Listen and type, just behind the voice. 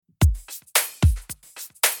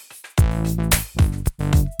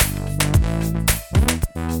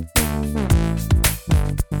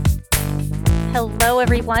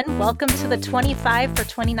everyone. Welcome to the 25 for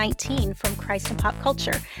 2019 from Christ in Pop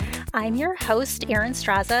Culture. I'm your host, Erin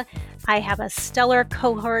Straza. I have a stellar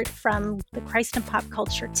cohort from the Christ in Pop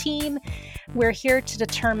Culture team. We're here to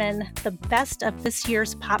determine the best of this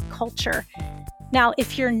year's pop culture. Now,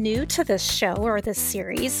 if you're new to this show or this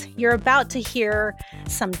series, you're about to hear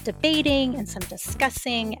some debating and some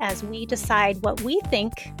discussing as we decide what we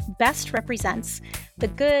think best represents the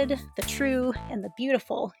good, the true, and the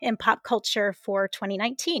beautiful in pop culture for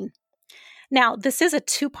 2019. Now, this is a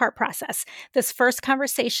two-part process. This first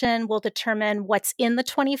conversation will determine what's in the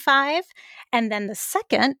 25, and then the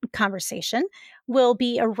second conversation will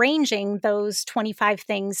be arranging those 25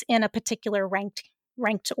 things in a particular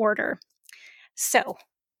ranked order. So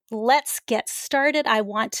let's get started. I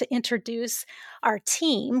want to introduce our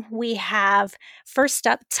team. We have first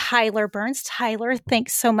up Tyler Burns. Tyler,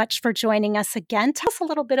 thanks so much for joining us again. Tell us a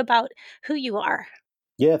little bit about who you are.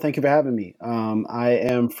 Yeah, thank you for having me. I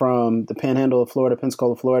am from the Panhandle of Florida,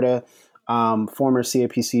 Pensacola, Florida, former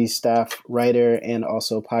CAPC staff writer and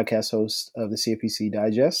also podcast host of the CAPC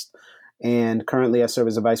Digest. And currently I serve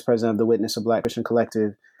as the vice president of the Witness of Black Christian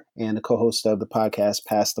Collective and the co-host of the podcast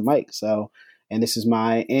Pass the Mic. And this is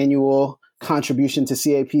my annual contribution to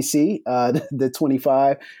CAPC, the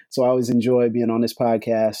 25. So I always enjoy being on this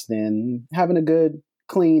podcast and having a good,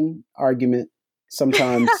 clean argument.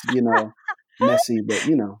 Sometimes, messy, but,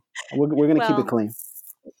 we're going to keep it clean.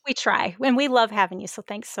 We try, and we love having you, so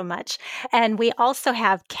thanks so much. And we also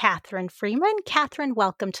have Catherine Freeman. Catherine,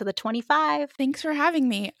 welcome to the 25. Thanks for having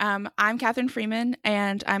me. I'm Catherine Freeman,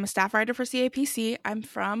 and I'm a staff writer for CAPC. I'm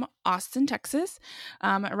from Austin, Texas.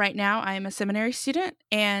 Right now, I'm a seminary student,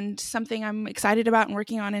 and something I'm excited about and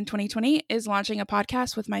working on in 2020 is launching a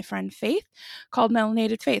podcast with my friend Faith called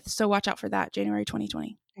Melanated Faith, so watch out for that, January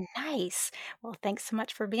 2020. Nice. Well, thanks so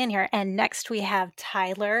much for being here. And next we have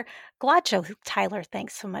Tyler Glacho. Tyler,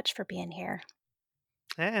 thanks so much for being here.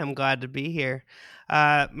 Hey, I'm glad to be here.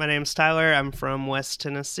 My name's Tyler. I'm from West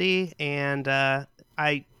Tennessee, and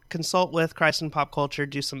I consult with Christ in Pop Culture,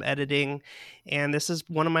 do some editing, and this is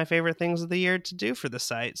one of my favorite things of the year to do for the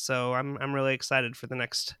site. So I'm really excited for the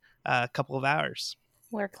next couple of hours.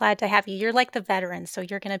 We're glad to have you. You're like the veteran, so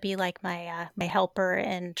you're going to be like my helper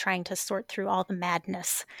in trying to sort through all the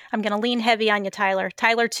madness. I'm going to lean heavy on you, Tyler.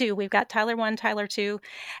 Tyler 2. We've got Tyler 1, Tyler 2.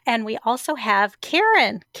 And we also have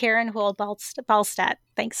Karen Hull-Ballstadt.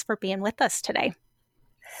 Thanks for being with us today.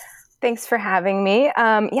 Thanks for having me.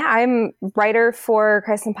 I'm writer for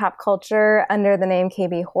Christ in Pop Culture under the name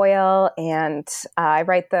KB Hoyle, and I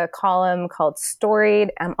write the column called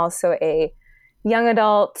Storied. I'm also a young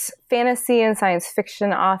adult fantasy and science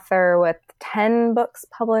fiction author with 10 books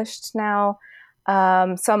published now.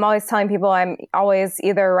 So I'm always telling people I'm always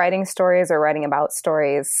either writing stories or writing about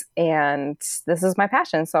stories. And this is my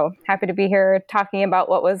passion. So happy to be here talking about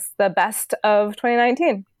what was the best of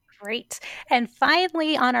 2019. Great. And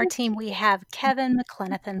finally on our team, we have Kevin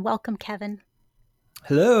McLenithan. Welcome, Kevin.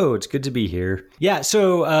 Hello, it's good to be here. Yeah,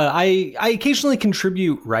 so I occasionally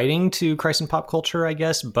contribute writing to Christ in Pop Culture, I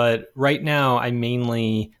guess, but right now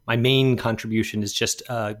my main contribution is just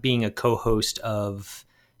being a co-host of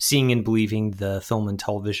Seeing and Believing, the film and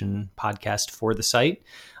television podcast for the site.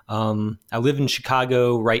 I live in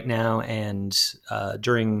Chicago right now, and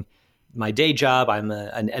during my day job, I'm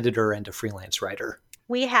an editor and a freelance writer.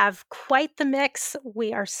 We have quite the mix.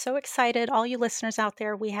 We are so excited. All you listeners out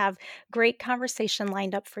there, we have great conversation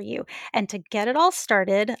lined up for you. And to get it all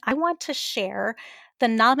started, I want to share the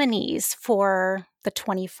nominees for the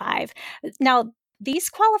 25. Now, these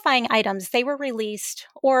qualifying items, they were released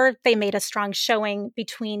or they made a strong showing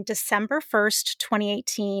between December 1st,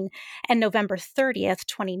 2018 and November 30th,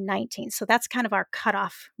 2019. So that's kind of our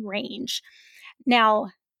cutoff range. Now,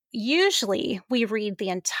 usually we read the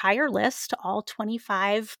entire list, all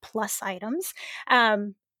 25 plus items.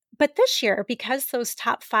 But this year, because those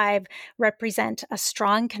top 5 represent a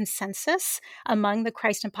strong consensus among the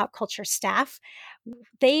Christ in Pop Culture staff,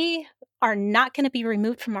 they are not going to be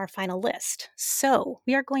removed from our final list. So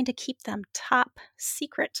we are going to keep them top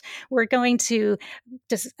secret. We're going to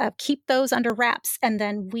just keep those under wraps, and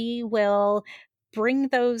then we will bring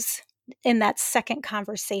those in that second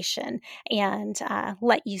conversation and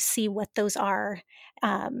let you see what those are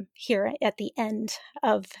here at the end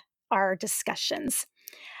of our discussions.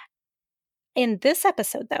 In this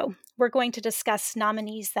episode, though, we're going to discuss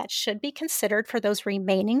nominees that should be considered for those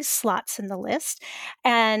remaining slots in the list,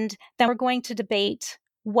 and then we're going to debate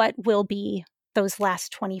what will be those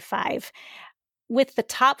last 25. With the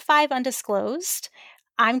top 5 undisclosed,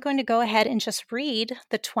 I'm going to go ahead and just read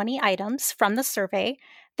the 20 items from the survey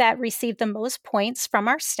that received the most points from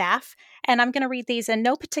our staff. And I'm going to read these in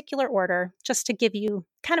no particular order, just to give you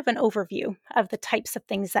kind of an overview of the types of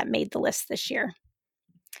things that made the list this year.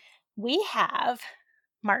 We have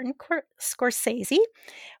Martin Scorsese.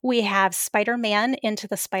 We have Spider-Man Into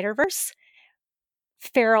the Spider-Verse,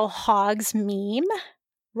 Feral Hogs Meme,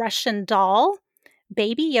 Russian Doll,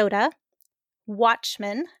 Baby Yoda,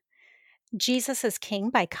 Watchmen, Jesus is King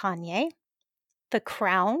by Kanye, The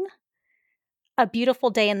Crown, A Beautiful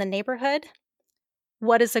Day in the Neighborhood,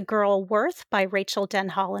 What is a Girl Worth by Rachel Den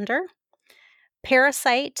Hollander,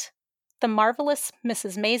 Parasite, The Marvelous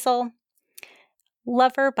Mrs. Maisel,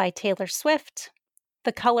 Lover by Taylor Swift,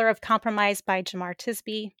 The Color of Compromise by Jemar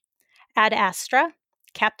Tisby, Ad Astra,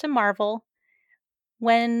 Captain Marvel,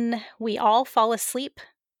 When We All Fall Asleep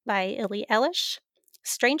by Illy Eilish,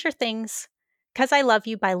 Stranger Things, 'Cause I Love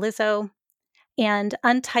You by Lizzo, and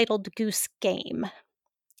Untitled Goose Game.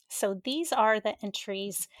 So these are the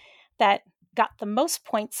entries that got the most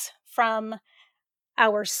points from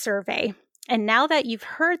our survey. And now that you've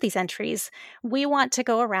heard these entries, we want to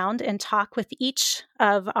go around and talk with each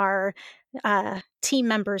of our team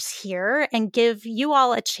members here and give you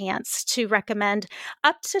all a chance to recommend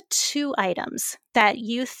up to 2 items that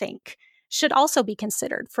you think should also be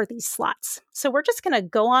considered for these slots. So we're just going to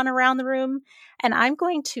go on around the room, and I'm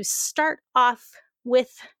going to start off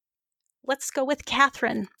with, let's go with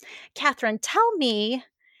Catherine. Catherine, tell me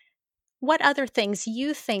what other things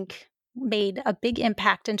you think made a big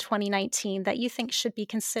impact in 2019 that you think should be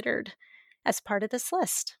considered as part of this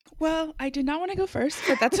list. Well, I did not want to go first,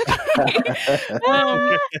 but that's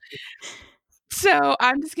okay. So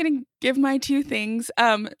I'm just going to give my 2 things.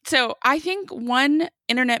 So I think one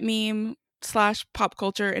internet meme / pop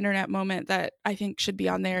culture internet moment that I think should be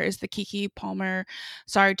on there is the Keke Palmer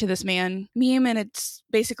 "Sorry to This Man" meme. And it's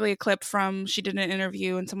basically a clip from, she did an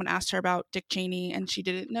interview and someone asked her about Dick Cheney and she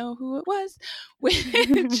didn't know who it was, which,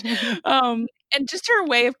 and just her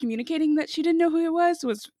way of communicating that she didn't know who it was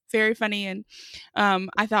very funny. And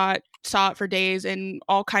I saw it for days and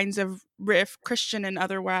all kinds of riff, Christian and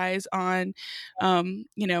otherwise, on,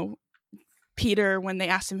 Peter, when they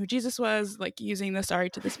asked him who Jesus was, like using the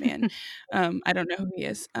 "sorry to this man, I don't know who he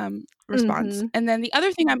is" response. Mm-hmm. And then the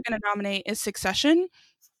other thing I'm going to nominate is Succession,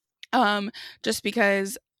 just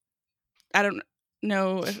because I don't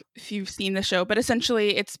know if you've seen the show, but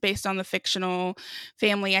essentially it's based on the fictional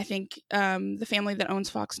family. I think the family that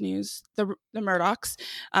owns Fox News, the Murdochs.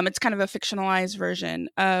 It's kind of a fictionalized version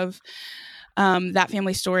of that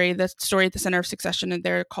family story, the story at the center of Succession, and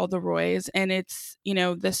they're called the Roys. And it's,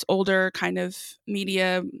 this older kind of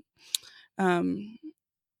media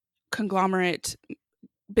conglomerate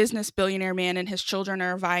business billionaire man and his children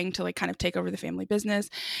are vying to kind of take over the family business.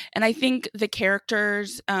 And I think the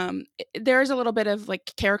characters, there's a little bit of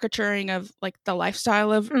caricaturing of the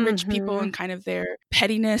lifestyle of rich people and kind of their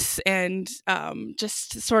pettiness and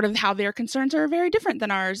just sort of how their concerns are very different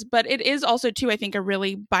than ours. But it is also too, I think, a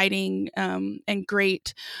really biting and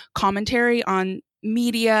great commentary on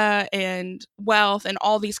media and wealth and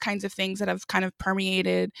all these kinds of things that have kind of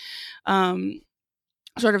permeated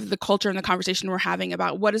sort of the culture and the conversation we're having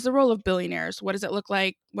about what is the role of billionaires? What does it look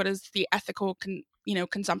like? What is the ethical,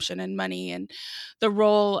 consumption and money, and the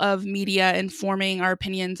role of media in forming our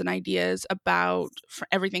opinions and ideas about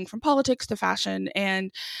everything from politics to fashion.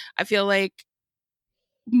 And I feel like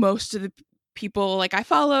most of the people I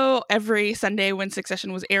follow every Sunday when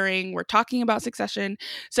Succession was airing, we're talking about Succession.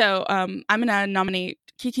 So I'm going to nominate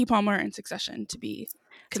Keke Palmer and Succession to be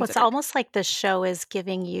considered. So it's almost like the show is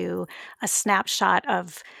giving you a snapshot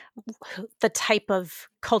of the type of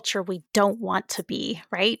culture we don't want to be,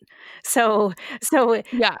 right? So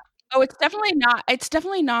yeah. Oh, it's definitely not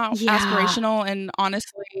aspirational. And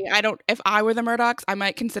honestly, if I were the Murdochs, I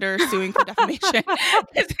might consider suing for defamation.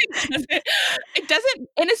 It doesn't,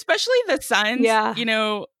 and especially the sons,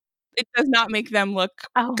 it does not make them look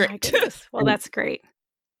great. My goodness. Well, that's great.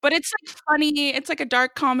 But it's funny. It's a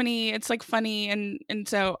dark comedy. It's funny. And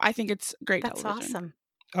so I think it's great That's television. Awesome.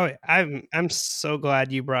 Oh, I'm so glad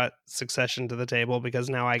you brought Succession to the table, because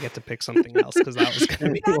now I get to pick something else, because that was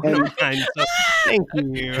going to be one of mine. So thank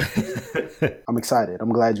you. I'm excited.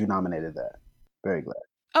 I'm glad you nominated that. Very glad.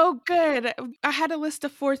 Oh, good. I had a list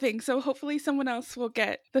of 4 things, so hopefully someone else will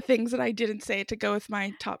get the things that I didn't say to go with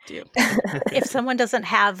my top 2. If someone doesn't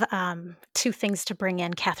have 2 things to bring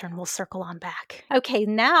in, Catherine will circle on back. Okay,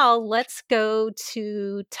 now let's go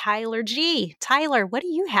to Tyler G. Tyler, what do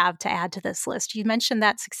you have to add to this list? You mentioned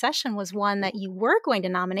that Succession was one that you were going to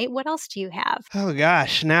nominate. What else do you have? Oh,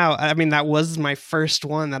 gosh. Now, that was my first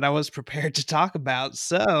one that I was prepared to talk about.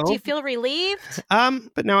 So do you feel relieved?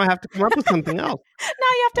 But now I have to come up with something else. Now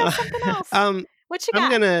you have to have something else. What you I'm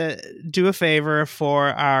got? going to do a favor for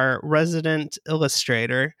our resident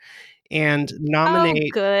illustrator and nominate a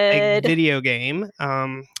good. video game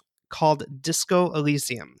called Disco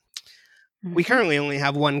Elysium. We currently only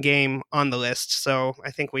have one game on the list, so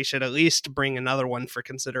I think we should at least bring another one for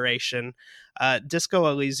consideration. Disco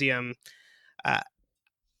Elysium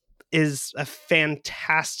is a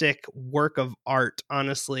fantastic work of art,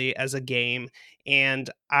 honestly, as a game. And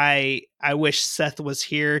I wish Seth was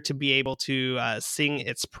here to be able to sing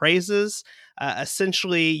its praises.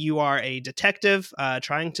 Essentially, you are a detective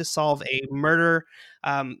trying to solve a murder.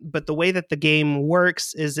 But the way that the game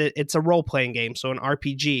works is it's a role-playing game, so an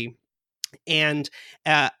RPG. And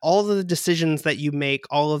all of the decisions that you make,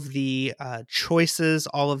 all of the choices,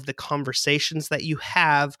 all of the conversations that you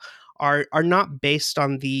have are not based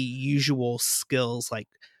on the usual skills like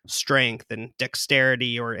strength and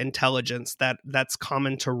dexterity or intelligence that's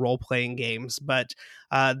common to role-playing games, but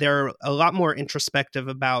they're a lot more introspective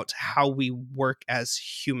about how we work as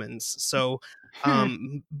humans. So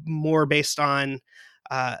more based on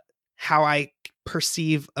how I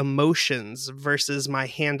perceive emotions versus my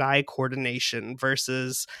hand-eye coordination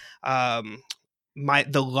versus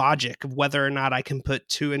the logic of whether or not I can put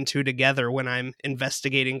two and two together when I'm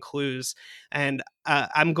investigating clues. And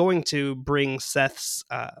I'm going to bring Seth's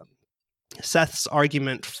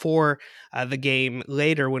argument for the game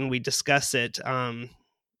later when we discuss it.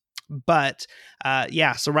 But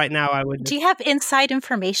so right now I would. Do you have inside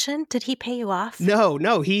information? Did he pay you off?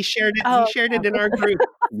 No, he shared it. He shared it in our group.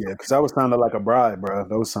 Yeah, because that was sounding like a bribe, bro.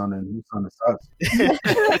 That was sounding sus. Wait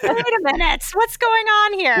a minute. What's going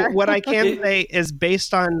on here? What I can say is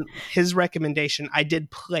based on his recommendation, I did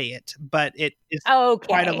play it, but it is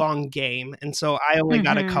quite a long game. And so I only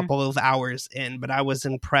got a couple of hours in, but I was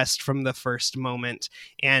impressed from the first moment.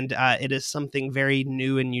 And it is something very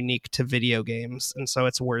new and unique to video games. And so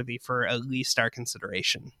it's worthy for at least our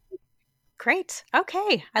consideration. Great.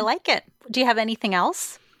 Okay. I like it. Do you have anything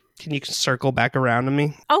else? Can you circle back around to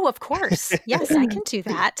me? Oh, of course. Yes, I can do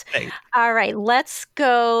that. All right. Let's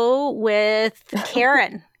go with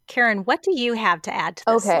Karen. Karen, what do you have to add to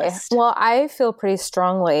this list? Well, I feel pretty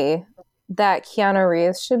strongly that Keanu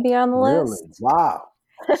Reeves should be on the list. Wow.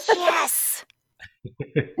 Yes.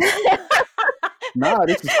 Nah,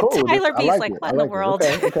 this is cool. Tyler B's like what in the world?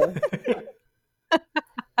 Okay.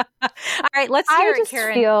 All right, let's hear it,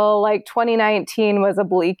 Karen. I just feel like 2019 was a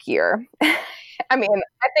bleak year. I mean,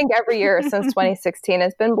 I think every year since 2016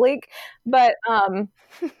 has been bleak, but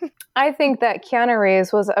I think that Keanu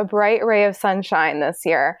Reeves was a bright ray of sunshine this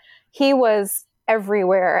year. He was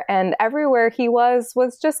everywhere, and everywhere he was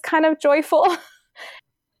just kind of joyful.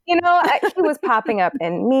 You know, he was popping up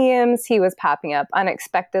in memes. He was popping up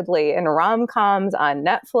unexpectedly in rom-coms on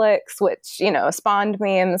Netflix, which, spawned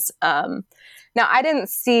memes. Now, I didn't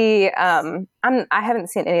see, I haven't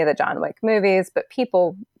seen any of the John Wick movies, but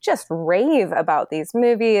people just rave about these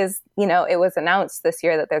movies. It was announced this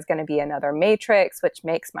year that there's going to be another Matrix, which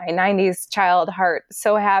makes my 90s child heart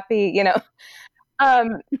so happy.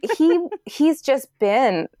 He's just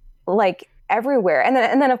been like everywhere.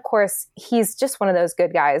 And then of course, he's just one of those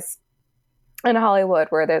good guys in Hollywood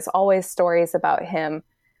where there's always stories about him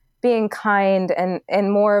being kind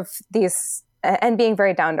and more of these, and being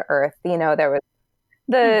very down to earth. There was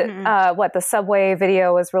the Subway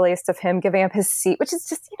video was released of him giving up his seat, which is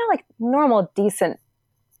just, like normal, decent,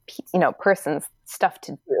 person's stuff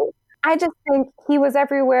to do. I just think he was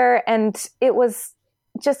everywhere, and it was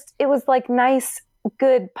like nice,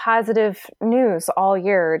 good, positive news all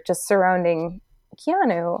year just surrounding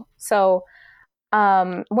Keanu. So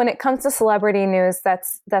when it comes to celebrity news,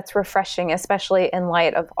 that's refreshing, especially in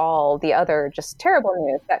light of all the other just terrible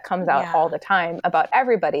news that comes out all the time about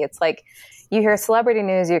everybody. It's like you hear celebrity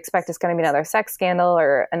news, you expect it's going to be another sex scandal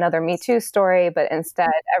or another Me Too story, but instead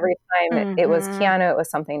every time it was Keanu, it was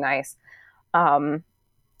something nice.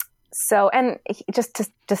 So, and just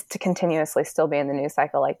to continuously still be in the news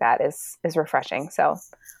cycle like that is refreshing. So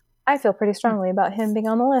I feel pretty strongly about him being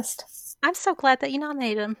on the list. I'm so glad that you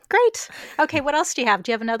nominated him. Great. Okay, what else do you have?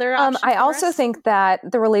 Do you have another option I also think that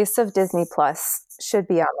the release of Disney Plus should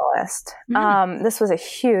be on the list. This was a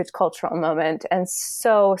huge cultural moment and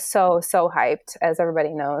so hyped, as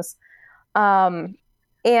everybody knows.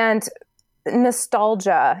 And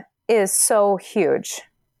nostalgia is so huge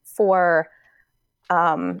for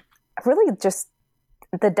really just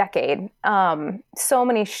the decade. So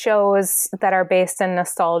many shows that are based in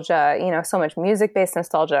nostalgia, so much music based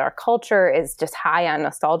nostalgia. Our culture is just high on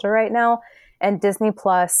nostalgia right now. And Disney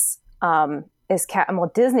Plus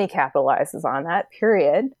Disney capitalizes on that,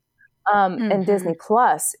 period. And Disney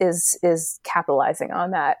Plus is capitalizing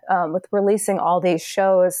on that with releasing all these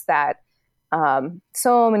shows that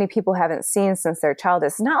so many people haven't seen since their childhood.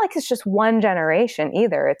 It's not like it's just one generation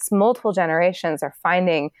either. It's multiple generations are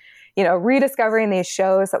finding, rediscovering these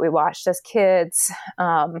shows that we watched as kids.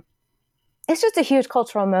 It's just a huge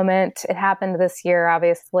cultural moment. It happened this year,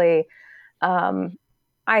 obviously.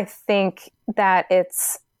 I think that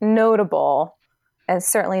it's notable and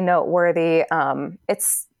certainly noteworthy.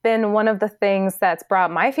 It's been one of the things that's brought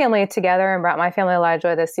my family together and brought my family a lot of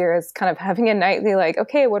joy this year, is kind of having a nightly, like,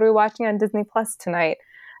 okay, what are we watching on Disney Plus tonight?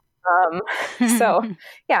 So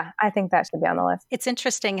yeah, I think that should be on the list. It's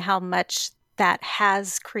interesting how much that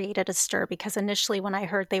has created a stir, because initially when I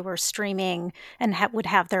heard they were streaming and would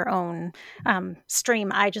have their own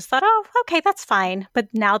stream, I just thought, oh, okay, that's fine. But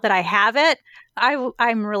now that I have it,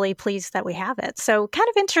 I'm really pleased that we have it. So kind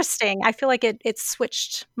of interesting. I feel like it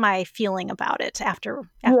switched my feeling about it after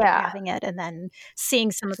having it and then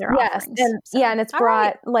seeing some of their offerings. And it's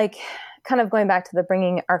brought like kind of going back to the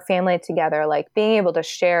bringing our family together, like being able to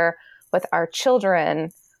share with our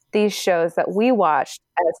children these shows that we watched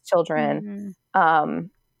as children.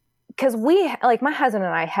 Because my husband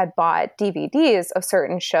and I had bought DVDs of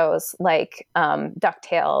certain shows like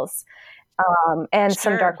DuckTales and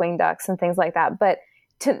some Darkwing Ducks and things like that. But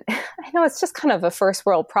I know it's just kind of a first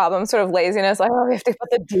world problem, sort of laziness. Like, oh, we have to put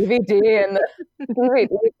the DVD and the DVD.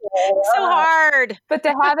 So hard. But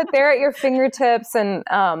to have it there at your fingertips and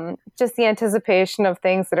just the anticipation of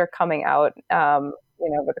things that are coming out, over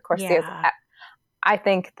the course of the years, I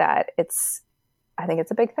think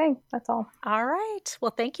it's a big thing. That's all. All right.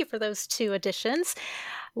 Well, thank you for those two additions.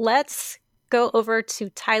 Let's go over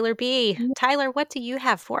to Tyler B. Tyler, what do you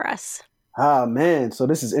have for us? Ah, man. So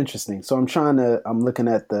this is interesting. So I'm looking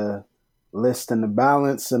at the list and the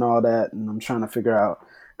balance and all that, and I'm trying to figure out,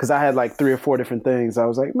 because I had like 3 or 4 different things. I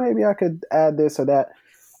was like, maybe I could add this or that.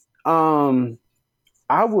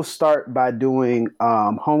 I will start by doing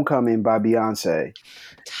Homecoming by Beyonce.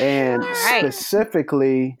 And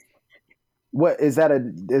specifically, what is that a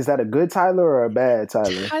good Tyler or a bad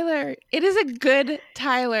Tyler? Tyler, it is a good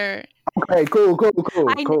Tyler. Okay, cool.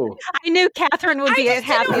 I knew Catherine would be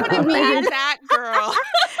happy with that girl.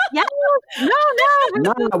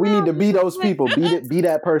 No, we need to be those people. Be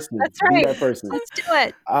that person. That's right. Be that person. Let's do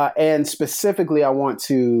it. And specifically, I want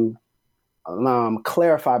to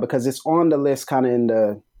clarify, because it's on the list, kind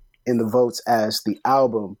of in the votes as the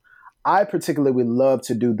album. I particularly would love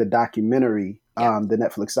to do the documentary, the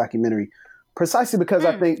Netflix documentary, precisely because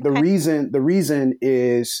I think the reason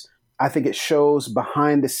is I think it shows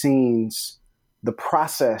behind the scenes the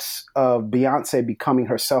process of Beyonce becoming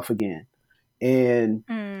herself again. And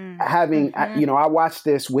having, I watched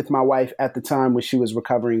this with my wife at the time when she was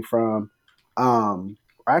recovering from,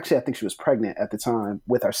 actually, I think she was pregnant at the time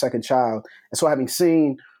with our second child. And so having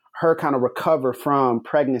seen her kind of recover from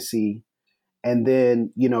pregnancy, and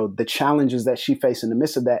then, the challenges that she faced in the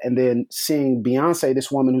midst of that, and then seeing Beyonce,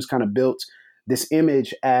 this woman who's kind of built this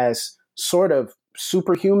image as sort of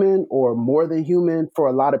superhuman or more than human for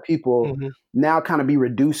a lot of people, now kind of be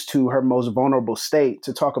reduced to her most vulnerable state,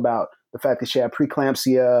 to talk about the fact that she had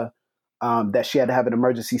preeclampsia, that she had to have an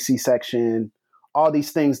emergency C-section, all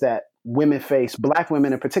these things that women face, Black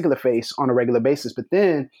women in particular face on a regular basis. But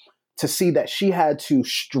then to see that she had to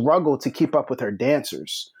struggle to keep up with her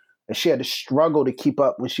dancers, and she had to struggle to keep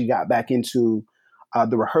up when she got back into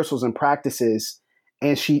the rehearsals and practices.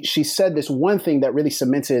 And she said this one thing that really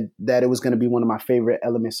cemented that it was going to be one of my favorite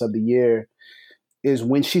elements of the year, is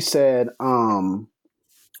when she said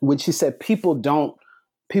people don't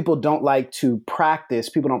like to practice.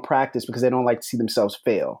 People don't practice because they don't like to see themselves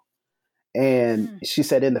fail. And she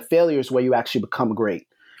said, in the failure is where you actually become great.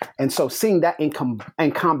 And so seeing that in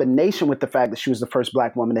combination with the fact that she was the first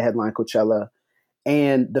Black woman to headline Coachella,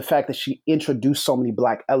 and the fact that she introduced so many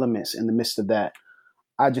Black elements in the midst of that,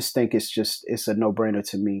 I just think it's a no-brainer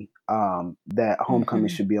to me that Homecoming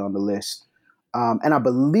should be on the list. And I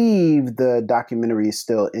believe the documentary is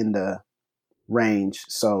still in the range.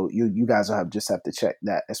 So you guys will just have to check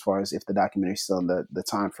that as far as if the documentary is still in the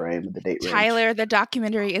time frame, the date range. Tyler, the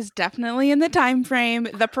documentary is definitely in the time frame.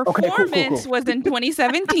 The performance was in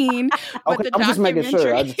 2017, but the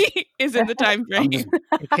documentary is in the time frame.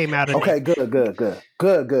 It came out. Okay,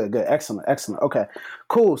 good. Excellent. Okay,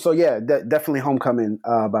 cool. So yeah, definitely Homecoming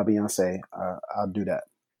by Beyonce. I'll do that.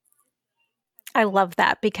 I love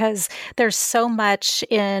that, because there's so much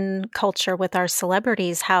in culture with our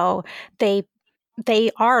celebrities, how they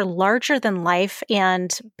are larger than life,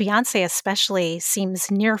 and Beyonce especially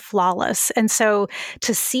seems near flawless. And so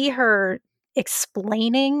to see her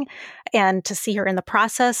explaining and to see her in the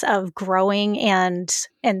process of growing and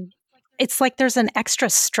it's like there's an extra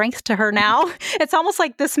strength to her now. It's almost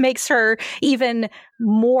like this makes her even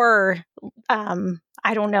more,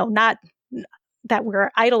 I don't know, not that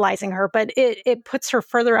we're idolizing her, but it puts her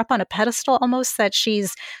further up on a pedestal almost, that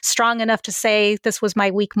she's strong enough to say this was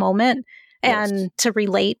my weak moment and to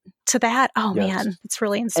relate to that. Oh man, it's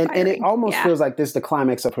really inspiring. And it almost feels like this is the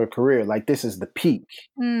climax of her career. Like this is the peak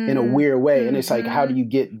in a weird way. And it's like, how do you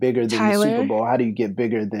get bigger than the Super Bowl? How do you get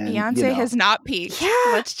bigger than Beyonce has not peaked. Yeah.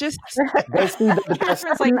 Let's just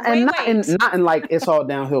not in like it's all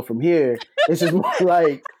downhill from here. It's just more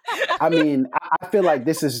like, I mean, I feel like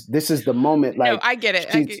this is the moment. Like, no, I get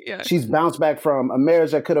it. She's bounced back from a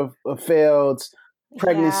marriage that could have failed,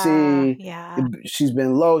 pregnancy. Yeah. She's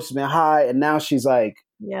been low, she's been high, and now she's like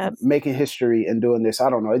making history and doing this. I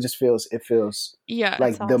don't know. It just feels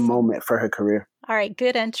like the moment for her career. All right,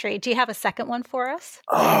 good entry. Do you have a second one for us?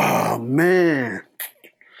 Oh man,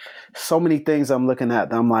 so many things I'm looking at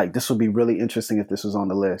that I'm like, this would be really interesting if this was on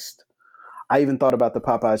the list. I even thought about the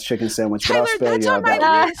Popeyes chicken sandwich, but I'll spare you on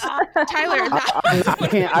that one. Tyler,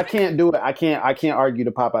 I can't do it. I can't argue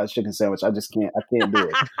the Popeyes chicken sandwich. I just can't. I can't do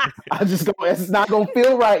it. It's not gonna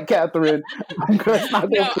feel right, Catherine.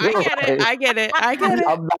 I get it. I'm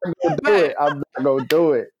not gonna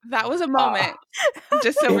do it. That was a moment.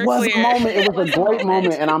 Just so we're clear. It was a moment. It was a great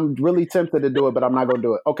moment, and I'm really tempted to do it, but I'm not gonna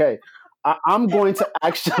do it. Okay, I'm going to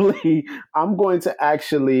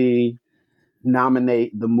actually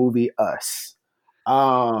nominate the movie Us.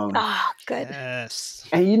 Good. Yes.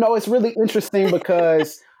 And it's really interesting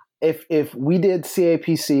because if we did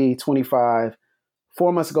CAPC 25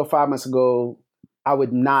 4 months ago, 5 months ago, I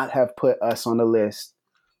would not have put Us on the list.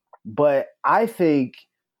 But I think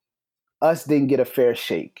Us didn't get a fair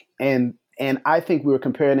shake. And I think we were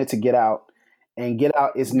comparing it to Get Out. And Get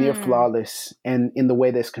Out is near flawless and in the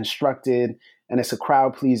way that's constructed, and it's a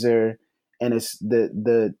crowd pleaser, and it's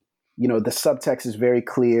the subtext is very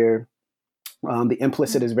clear. The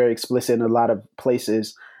implicit is very explicit in a lot of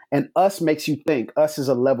places. And Us makes you think. Us is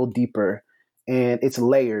a level deeper, and it's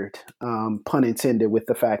layered, pun intended, with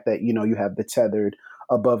the fact that, you have the tethered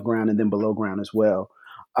above ground and then below ground as well.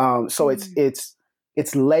 So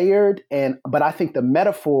it's layered. But I think the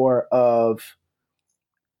metaphor of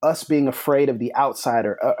us being afraid of the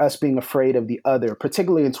outsider, us being afraid of the other,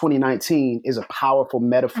 particularly in 2019, is a powerful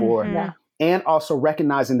metaphor. Mm-hmm. Yeah. And also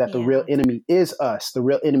recognizing that the real enemy is us. The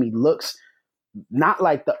real enemy looks not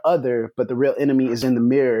like the other, but the real enemy is in the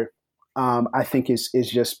mirror. I think is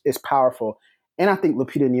powerful. And I think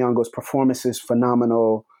Lupita Nyong'o's performance is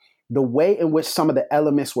phenomenal. The way in which some of the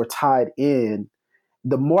elements were tied in,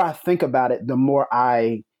 the more I think about it, the more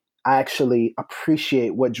I actually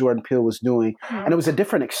appreciate what Jordan Peele was doing. Mm-hmm. And it was a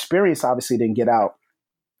different experience, obviously, than Get Out,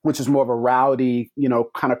 which is more of a rowdy,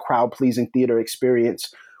 kind of crowd-pleasing theater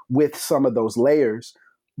experience with some of those layers.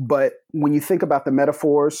 But when you think about the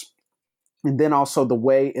metaphors, and then also the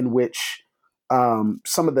way in which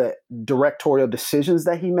some of the directorial decisions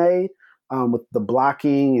that he made with the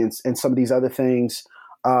blocking and some of these other things,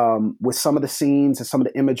 with some of the scenes and some of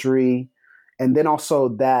the imagery, and then also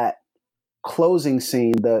that closing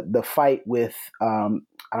scene, the fight with, I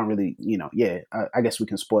don't really, I guess we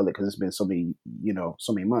can spoil it because it's been so many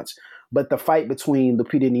months, but the fight between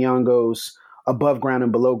Lupita Nyong'o's above ground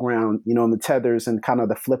and below ground, and the tethers and kind of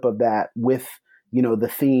the flip of that with, the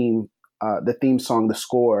theme song, the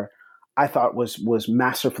score, I thought was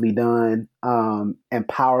masterfully done, and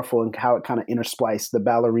powerful, and how it kind of interspliced the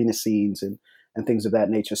ballerina scenes and things of that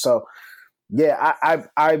nature. So yeah,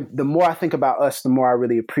 I the more I think about Us, the more I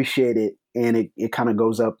really appreciate it. And it kind of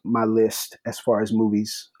goes up my list as far as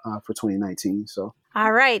movies for 2019. So,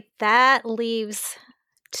 all right, that leaves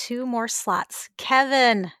 2 more slots.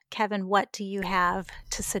 Kevin, what do you have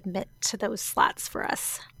to submit to those slots for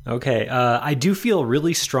us? Okay, I do feel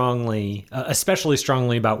really strongly, especially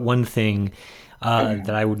strongly about one thing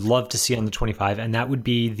that I would love to see on the 25, and that would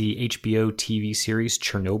be the HBO TV series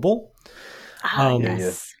Chernobyl.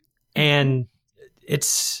 Yes. And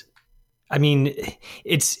it's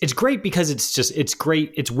great because it's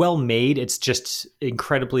great. It's well made. It's just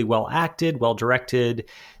incredibly well acted, well directed.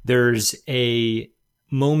 There's a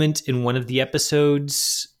moment in one of the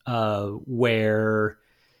episodes where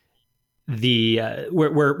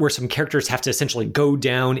where some characters have to essentially go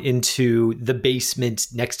down into the basement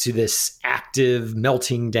next to this active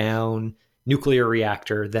melting down nuclear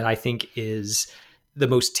reactor that I think is the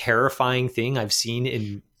most terrifying thing I've seen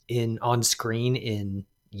in on screen in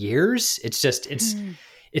years. It's just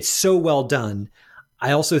it's so well done.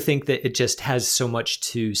 I also think that it just has so much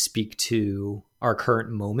to speak to our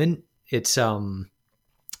current moment. It's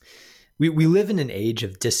we live in an age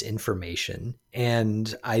of disinformation,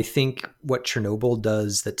 And I think what Chernobyl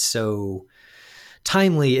does that's so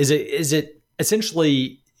timely is it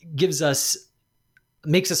essentially makes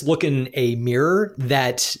us look in a mirror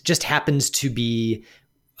that just happens to be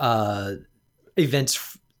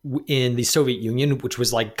events in the Soviet Union, which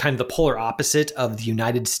was like kind of the polar opposite of the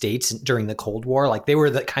United States during the Cold War. Like they were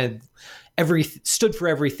the kind of stood for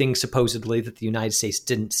everything supposedly that the United States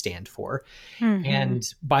didn't stand for. Mm-hmm.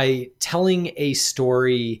 And by telling a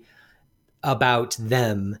story about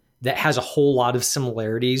them that has a whole lot of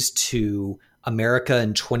similarities to America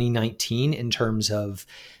in 2019 in terms of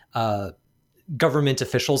government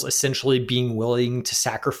officials essentially being willing to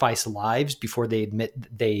sacrifice lives before they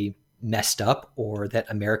admit they messed up or that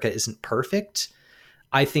America isn't perfect.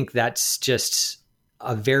 I think that's just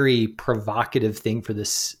a very provocative thing for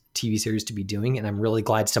this TV series to be doing. And I'm really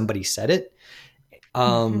glad somebody said it.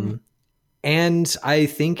 And I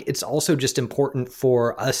think it's also just important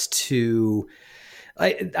for us to,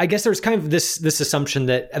 I guess there's kind of this assumption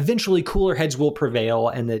that eventually cooler heads will prevail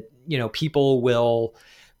and that, people will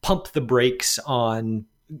pump the brakes on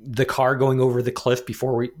the car going over the cliff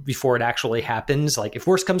before it actually happens. Like if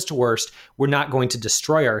worst comes to worst, we're not going to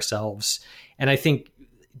destroy ourselves. And I think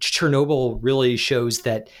Chernobyl really shows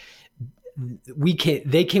that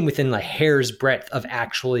they came within a hair's breadth of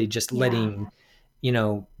actually just letting,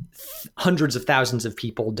 hundreds of thousands of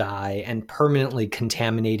people die and permanently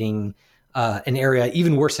contaminating an area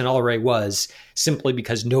even worse than it already was, simply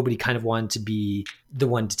because nobody kind of wanted to be the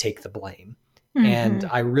one to take the blame. Mm-hmm. And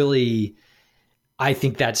I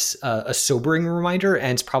think that's a sobering reminder,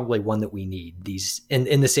 and it's probably one that we need these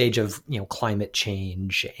in this age of climate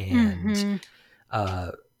change and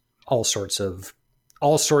all sorts of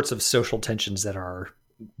social tensions that are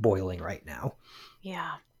boiling right now.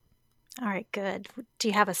 Yeah. All right, good. Do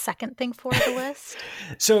you have a second thing for the list?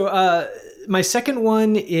 So my second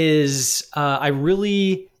one is I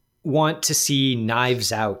really want to see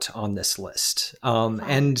Knives Out on this list.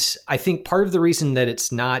 And I think part of the reason that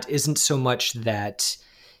isn't so much that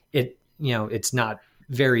it isn't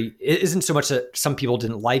so much that some people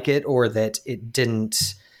didn't like it or that it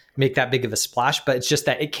didn't make that big of a splash, but it's just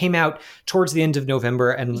that it came out towards the end of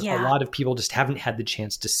November and a lot of people just haven't had the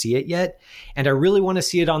chance to see it yet. And I really want to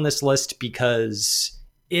see it on this list because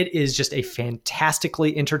it is just a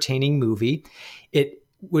fantastically entertaining movie. It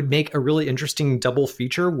would make a really interesting double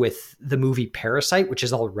feature with the movie Parasite, which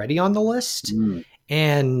is already on the list.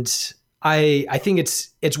 And I think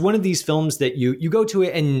it's one of these films that you go to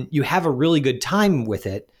it and you have a really good time with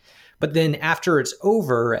it. But then after it's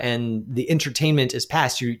over and the entertainment is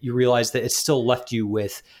past, you realize that it's still left you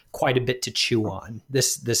with quite a bit to chew on.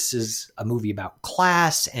 This is a movie about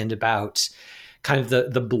class and about kind of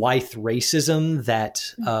the blithe racism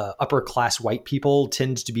that upper class white people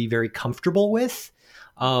tend to be very comfortable with.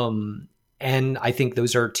 And I think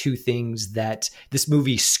those are two things that this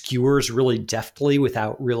movie skewers really deftly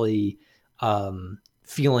without really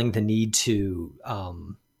feeling the need to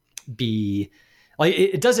be... Like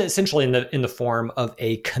it does it essentially in the form of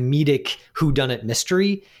a comedic whodunit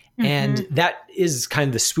mystery. Mm-hmm. And that is kind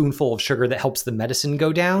of the spoonful of sugar that helps the medicine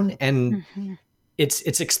go down. And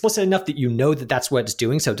it's explicit enough that that that's what it's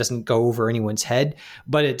doing, so it doesn't go over anyone's head.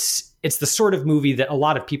 But it's the sort of movie that a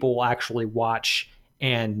lot of people will actually watch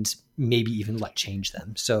and maybe even let change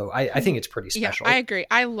them. So I think it's pretty special. Yeah, I agree.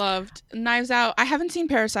 I loved Knives Out. I haven't seen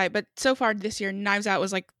Parasite, but so far this year, Knives Out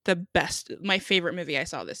was like the best, my favorite movie I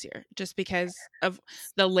saw this year, just because of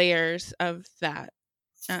the layers of that,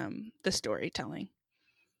 the storytelling.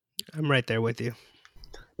 I'm right there with you.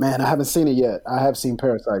 Man, I haven't seen it yet. I have seen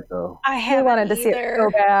Parasite though. I haven't wanted to see it so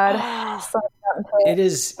bad. It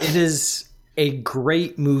is a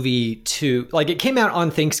great movie to like. It came out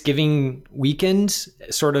on Thanksgiving weekend,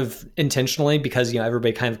 sort of intentionally, because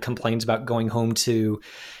everybody kind of complains about going home to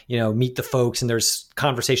meet the folks, and there's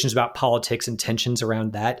conversations about politics and tensions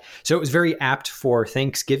around that. So it was very apt for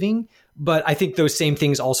Thanksgiving. But I think those same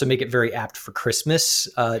things also make it very apt for Christmas.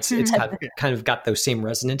 It's kind of got those same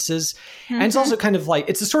resonances. And it's also kind of like,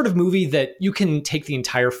 it's the sort of movie that you can take the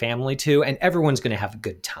entire family to and everyone's going to have a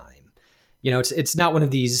good time. It's not one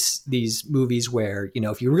of these movies where,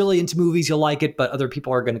 if you're really into movies, you'll like it, but other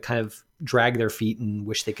people are going to kind of drag their feet and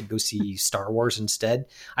wish they could go see Star Wars instead.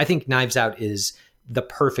 I think Knives Out is the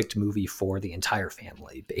perfect movie for the entire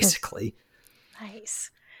family, basically.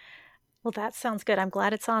 Nice. Well, that sounds good. I'm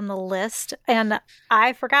glad it's on the list. And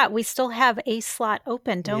I forgot, we still have a slot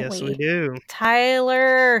open, don't we? Yes, we do.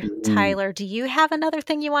 Tyler, do you have another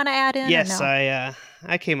thing you want to add in? Yes, no?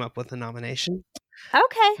 I came up with a nomination.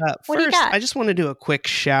 Okay. What first, do you got? I just want to do a quick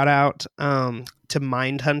shout out to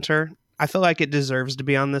Mindhunter. I feel like it deserves to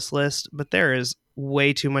be on this list, but there is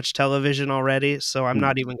way too much television already, so I'm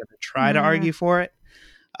not even going to try to argue for it.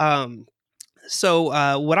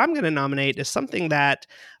 So what I'm going to nominate is something that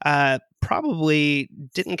probably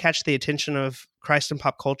didn't catch the attention of Christ and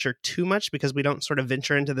Pop Culture too much because we don't sort of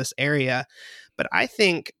venture into this area. But I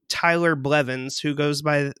think Tyler Blevins, who goes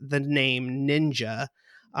by the name Ninja,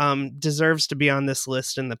 deserves to be on this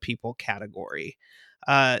list in the people category.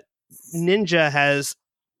 Ninja has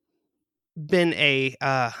been a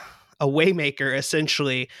waymaker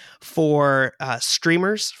essentially for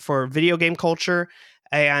streamers, for video game culture.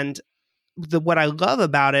 And what I love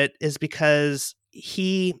about it is because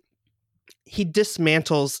he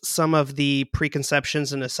dismantles some of the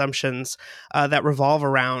preconceptions and assumptions that revolve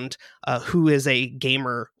around who is a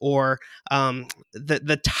gamer or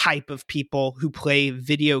the type of people who play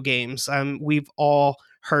video games. We've all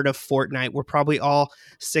heard of Fortnite. We're probably all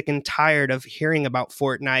sick and tired of hearing about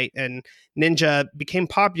Fortnite, and Ninja became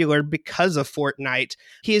popular because of Fortnite.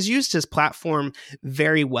 He has used his platform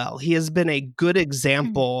very well. He has been a good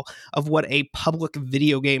example of what a public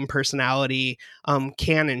video game personality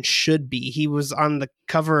can and should be. He was on the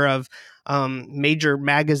cover of major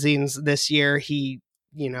magazines this year. He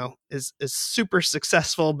is super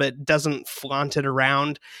successful, but doesn't flaunt it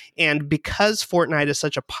around. And because Fortnite is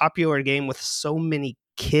such a popular game with so many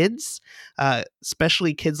kids,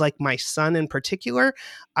 especially kids like my son in particular,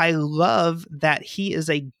 I love that he is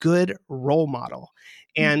a good role model.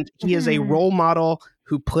 And he is a role model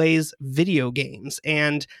who plays video games.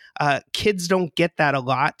 And kids don't get that a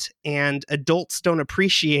lot. And adults don't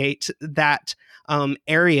appreciate that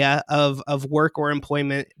area of work or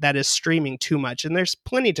employment that is streaming too much. And there's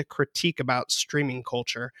plenty to critique about streaming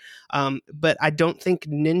culture. But I don't think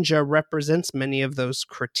Ninja represents many of those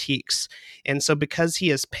critiques. And so because he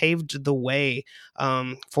has paved the way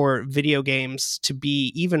for video games to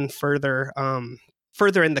be even further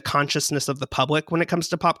in the consciousness of the public when it comes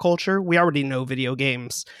to pop culture, we already know video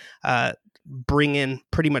games bring in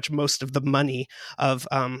pretty much most of the money of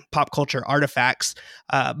pop culture artifacts.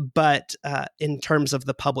 But in terms of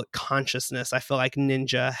the public consciousness, I feel like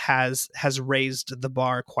Ninja has raised the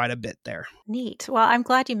bar quite a bit there. Neat. Well, I'm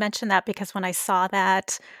glad you mentioned that because when I saw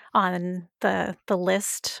that on the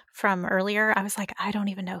list from earlier, I was like, I don't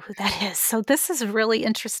even know who that is. So this is really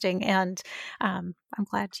interesting. And I'm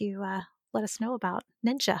glad you let us know about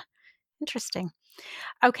Ninja. Interesting.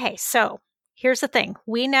 Okay, so here's the thing.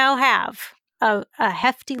 We now have a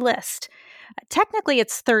hefty list. Technically,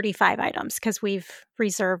 it's 35 items because we've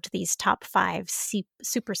reserved these top 5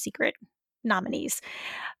 super secret nominees.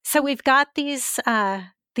 So we've got these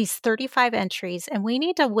 35 entries, and we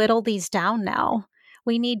need to whittle these down now.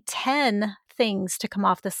 We need 10 things to come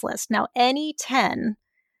off this list. Now, any 10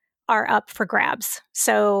 are up for grabs.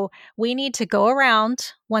 So we need to go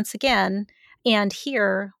around once again and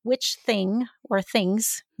hear which thing or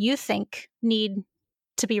things you think need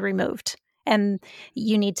to be removed. And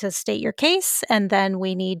you need to state your case, and then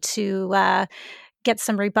we need to get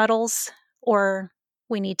some rebuttals, or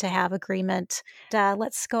we need to have agreement.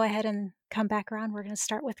 Let's go ahead and come back around. We're going to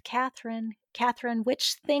start with Catherine. Catherine,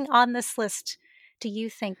 which thing on this list do you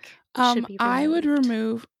think should be removed? I would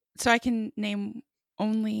remove, so I can name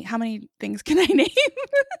only, how many things can I name?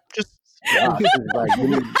 Just Wow, like, you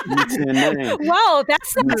need 10 names. Whoa,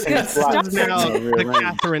 that's some good stuff. now the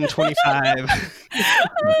Catherine 25.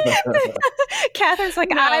 Catherine's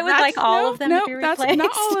like, I would like all of them to be replaced. That's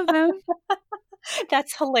not all of them.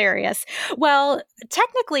 That's hilarious. Well,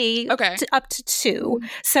 technically, okay, up to 2.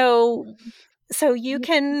 So you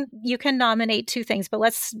can nominate 2 things, but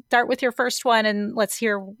let's start with your first one and let's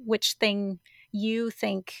hear which thing you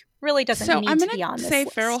think really doesn't need to be on this list. So I'm going to say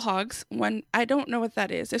feral hogs. When I don't know what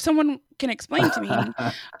that is. If someone can explain to me,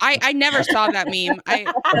 I never saw that meme.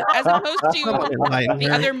 As opposed to the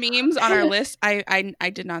other memes on our list,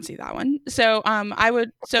 I did not see that one. So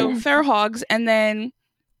feral hogs, and then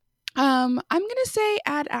I'm going to say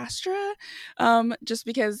Ad Astra, just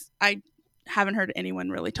because I haven't heard anyone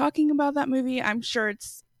really talking about that movie. I'm sure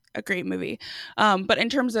it's a great movie, but in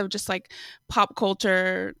terms of just like pop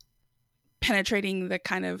culture penetrating the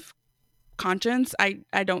kind of conscience,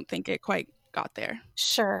 I don't think it quite got there.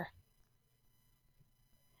 Sure.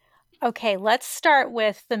 Okay, let's start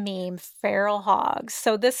with the meme feral hogs.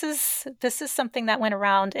 So this is something that went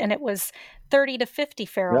around, and it was 30 to 50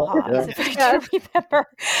 feral hogs, if I can remember.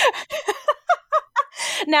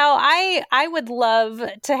 Now, I would love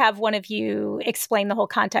to have one of you explain the whole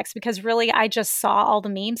context, because really I just saw all the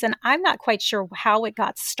memes and I'm not quite sure how it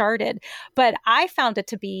got started, but I found it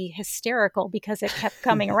to be hysterical because it kept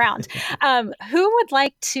coming around. Who would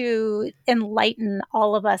like to enlighten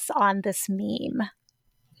all of us on this meme?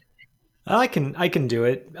 I can do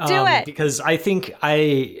it. Do it. Because I think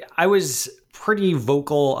I was pretty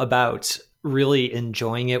vocal about really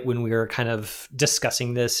enjoying it when we were kind of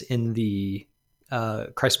discussing this in the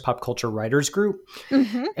Christ Pop Culture Writers Group.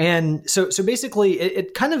 Mm-hmm. And so basically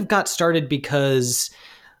it kind of got started because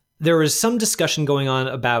there was some discussion going on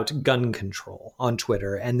about gun control on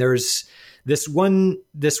Twitter. And there's this one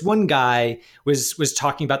guy was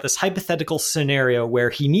talking about this hypothetical scenario where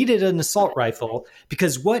he needed an assault rifle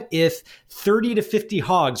because what if 30 to 50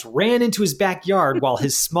 hogs ran into his backyard while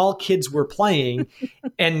his small kids were playing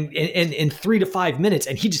and in 3 to 5 minutes,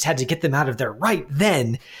 and he just had to get them out of there right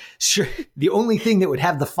then. Sure, the only thing that would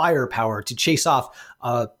have the firepower to chase off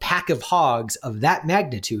a pack of hogs of that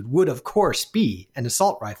magnitude would, of course, be an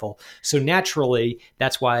assault rifle. So naturally,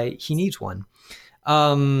 that's why he needs one.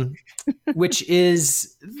 Which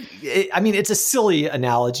is, I mean, it's a silly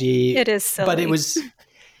analogy. It is silly. But it was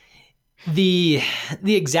the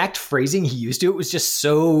exact phrasing he used to it was just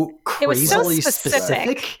so crazily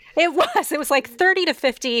specific. It was like 30 to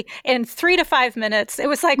 50 in 3 to 5 minutes. It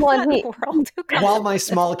was like, what in the world? While my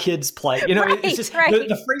small kids play. You know, right, it's just right.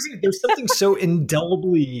 the phrasing, there's something so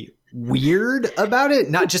indelibly weird about it,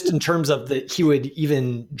 not just in terms of that he would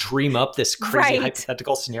even dream up this crazy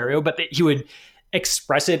hypothetical scenario, but that he would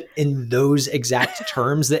express it in those exact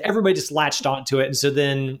terms that everybody just latched onto it. And so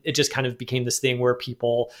then it just kind of became this thing where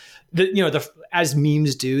people, as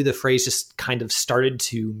memes do, the phrase just kind of started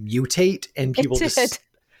to mutate and people just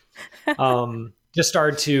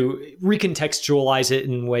started to recontextualize it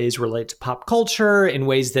in ways related to pop culture, in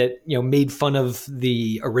ways that, made fun of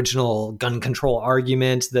the original gun control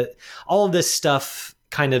argument, that all of this stuff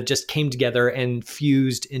kind of just came together and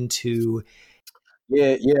fused into.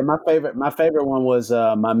 Yeah. My favorite one was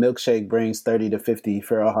my milkshake brings 30 to 50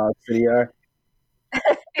 feral hogs to the yard.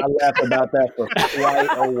 I laughed about that for quite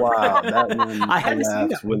a while. That one I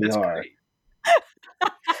laughed really hard.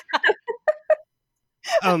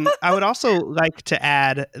 I would also like to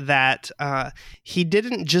add that he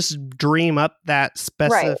didn't just dream up that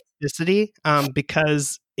specificity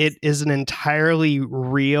because it is an entirely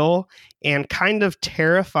real and kind of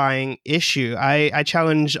terrifying issue. I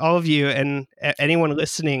challenge all of you and anyone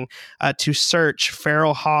listening to search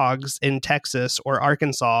feral hogs in Texas or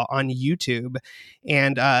Arkansas on YouTube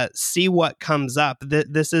and see what comes up.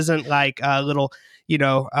 This isn't like a little,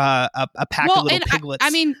 a pack of little piglets. I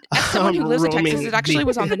mean, as someone who lives in Texas, it actually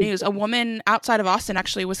was on the news. A woman outside of Austin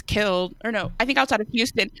actually was killed, or no, I think outside of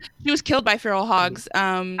Houston, she was killed by feral hogs.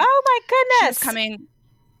 Oh my goodness! She was coming.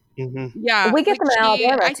 Mm-hmm. Yeah, we get them in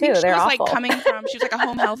Alabama too. She They're was awful. She was like a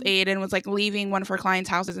home health aide and was like leaving one of her clients'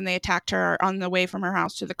 houses, and they attacked her on the way from her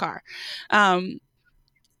house to the car. And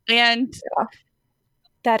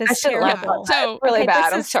that is terrible. So really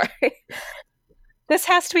bad. I'm sorry. This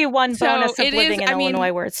has to be one bonus of living in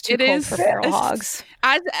Illinois where it's too cold for feral hogs.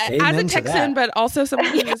 As a Texan, but also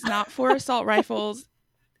someone who is not for assault rifles,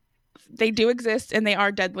 they do exist and they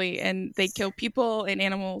are deadly and they kill people and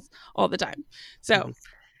animals all the time. So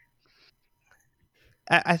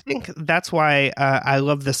I think that's why I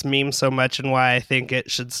love this meme so much and why I think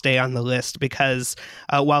it should stay on the list, because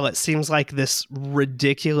while it seems like this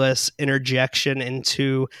ridiculous interjection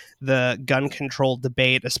into the gun control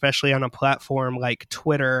debate, especially on a platform like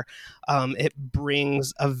Twitter, it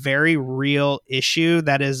brings a very real issue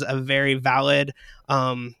that is a very valid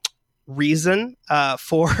reason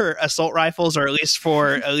for assault rifles, or at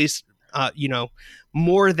least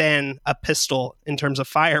more than a pistol in terms of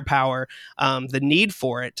firepower, the need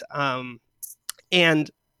for it.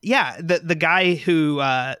 And yeah, the guy who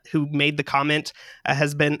made the comment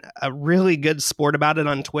has been a really good sport about it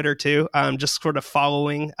on Twitter too, just sort of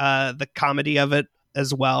following the comedy of it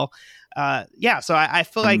as well. So I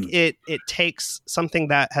feel like it takes something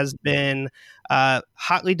that has been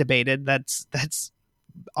hotly debated, that's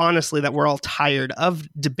honestly that we're all tired of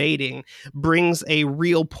debating, brings a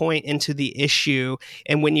real point into the issue,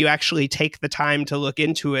 and when you actually take the time to look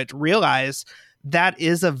into it, realize that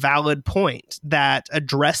is a valid point that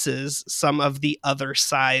addresses some of the other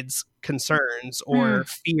side's concerns or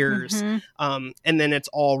fears, and then it's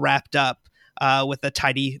all wrapped up with a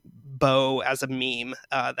tidy bow as a meme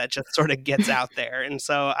that just sort of gets out there. And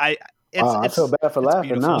so I feel bad for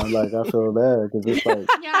laughing now. Like, I feel bad because it's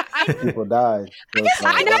like people die. So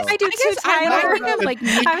I do too, Tyler.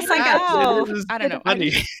 I was like, oh, I don't know.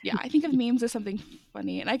 I think of memes as something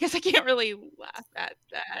funny, and I guess I can't really laugh at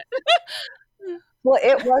that. Well,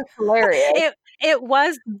 it was hilarious. It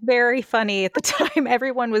was very funny at the time.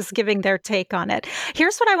 Everyone was giving their take on it.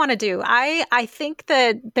 Here's what I want to do. I think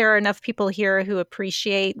that there are enough people here who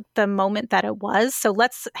appreciate the moment that it was. So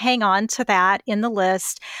let's hang on to that in the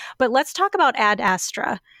list. But let's talk about Ad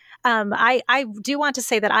Astra. I do want to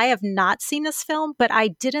say that I have not seen this film, but I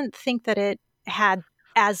didn't think that it had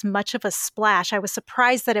as much of a splash. I was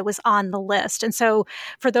surprised that it was on the list. And so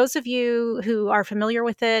for those of you who are familiar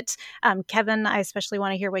with it, Kevin, I especially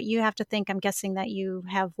want to hear what you have to think. I'm guessing that you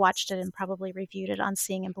have watched it and probably reviewed it on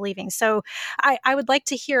Seeing and Believing. So I would like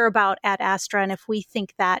to hear about Ad Astra and if we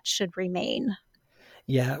think that should remain.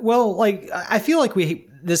 Yeah, well, like I feel like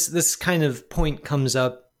this kind of point comes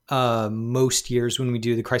up most years when we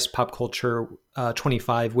do the Christ Pop Culture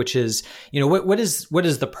 25, which is, what is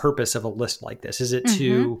the purpose of a list like this? Is it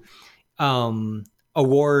to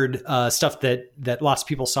award stuff that lots of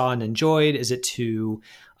people saw and enjoyed? Is it to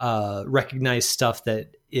recognize stuff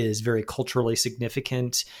that is very culturally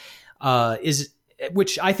significant?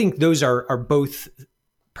 Which I think those are both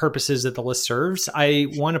purposes that the list serves. I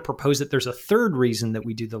want to propose that there's a third reason that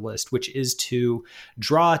we do the list, which is to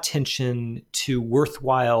draw attention to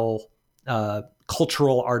worthwhile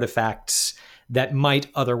cultural artifacts that might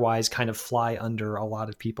otherwise kind of fly under a lot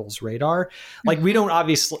of people's radar. Like I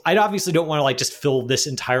obviously don't want to like just fill this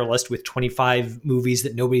entire list with 25 movies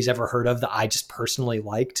that nobody's ever heard of that I just personally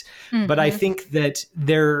liked. But I think that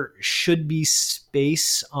there should be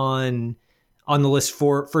space on the list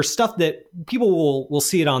for stuff that people will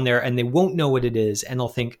see it on there and they won't know what it is. And they'll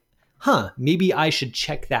think, maybe I should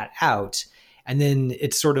check that out. And then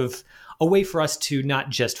it's sort of a way for us to not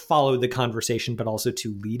just follow the conversation, but also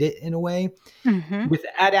to lead it in a way. With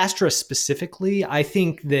Ad Astra specifically, I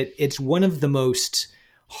think that it's one of the most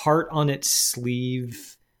heart on its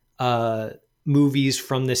sleeve movies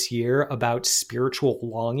from this year about spiritual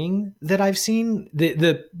longing that I've seen.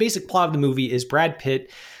 The basic plot of the movie is Brad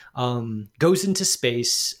Pitt goes into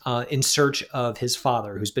space in search of his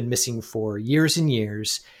father, who's been missing for years and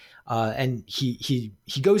years. And he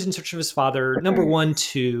goes in search of his father, number one,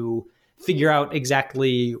 to figure out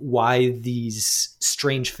exactly why these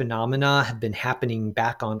strange phenomena have been happening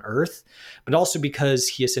back on Earth, but also because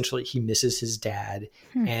he misses his dad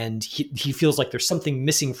and he feels like there's something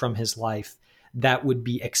missing from his life that would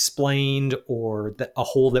be explained or a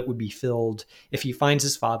hole that would be filled if he finds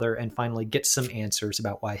his father and finally gets some answers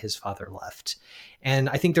about why his father left. And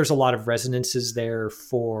I think there's a lot of resonances there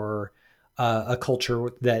for a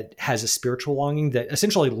culture that has a spiritual longing, that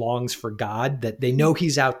essentially longs for God, that they know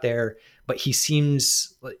he's out there, but he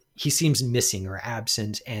seems missing or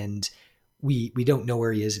absent, and we don't know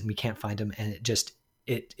where he is and we can't find him. And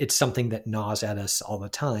it's something that gnaws at us all the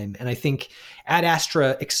time. And I think Ad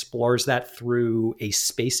Astra explores that through a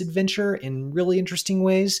space adventure in really interesting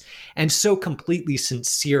ways, and so completely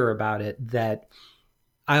sincere about it that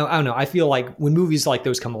I don't know. I feel like when movies like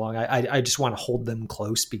those come along, I just want to hold them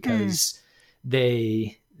close because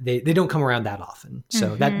they don't come around that often.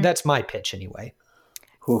 So that's my pitch anyway.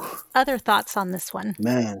 Oof. Other thoughts on this one?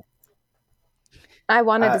 Man, I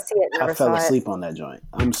wanted to see it. Never I fell saw asleep on that joint.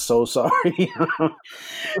 I'm so sorry.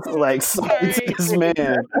 Like, sorry to this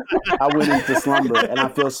man. I went into slumber and I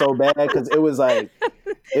feel so bad because it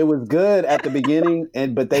was good at the beginning,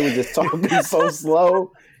 but they were just talking so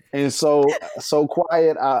slow and so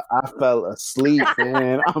quiet. I fell asleep,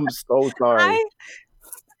 man. I'm so sorry.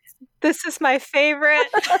 This is my favorite.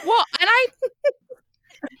 Well, and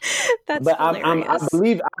That's but hilarious.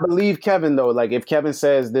 I believe Kevin though. Like if Kevin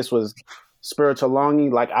says this was spiritual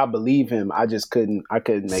longing, like I believe him. I couldn't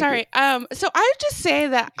make Sorry. it. So I would just say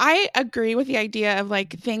that I agree with the idea of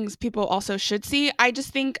like things people also should see. I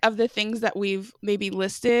just think of the things that we've maybe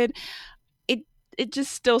listed. It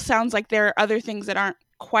just still sounds like there are other things that aren't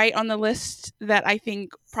quite on the list that I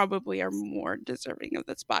think probably are more deserving of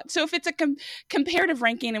the spot. So if it's a comparative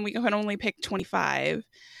ranking and we can only pick 25,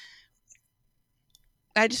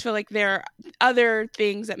 I just feel like there are other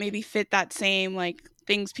things that maybe fit that same, like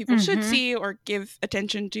things people should see or give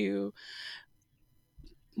attention to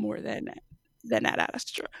more than Ad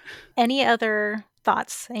Astra. Any other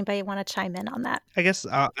thoughts? Anybody want to chime in on that? I guess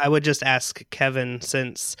I would just ask Kevin,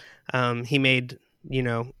 since he made,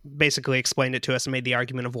 basically explained it to us and made the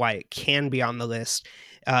argument of why it can be on the list.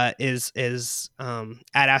 Is Ad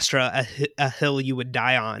Astra a hill you would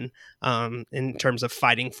die on in terms of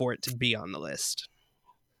fighting for it to be on the list?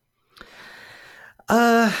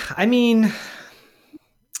 I mean,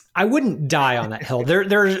 I wouldn't die on that hill.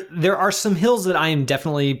 There are some hills that I am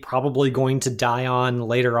definitely probably going to die on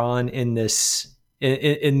later on in this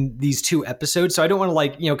in these two episodes. So I don't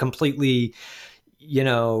want to completely,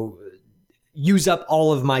 use up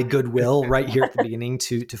all of my goodwill right here at the beginning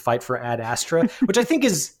to fight for Ad Astra, which I think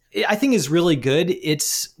is really good.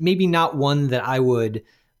 It's maybe not one that I would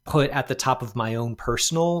put at the top of my own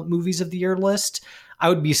personal movies of the year list. I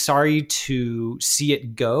would be sorry to see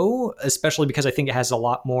it go, especially because I think it has a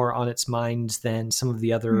lot more on its mind than some of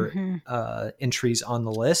the other entries on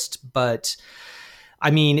the list. But I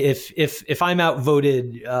mean, if I'm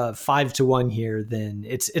outvoted 5-1 here, then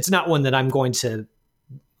it's not one that I'm going to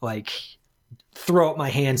like throw up my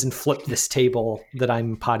hands and flip this table that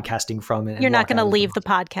I'm podcasting from. And you're not going to leave the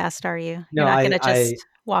podcast, are you? No, you're not going to just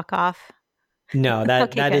walk off. No,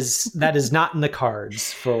 that is not in the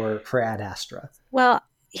cards for Ad Astra. Well,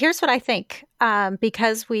 here's what I think.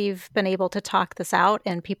 Because we've been able to talk this out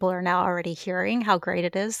and people are now already hearing how great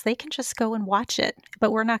it is, they can just go and watch it.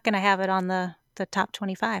 But we're not going to have it on the top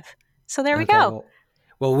 25. So there we go.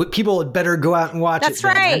 Well, people had better go out and watch it. That's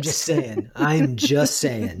right. I'm just saying. I'm just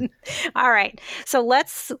saying. All right. So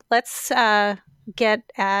let's get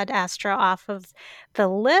Ad Astra off of the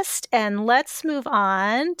list and let's move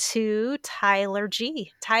on to Tyler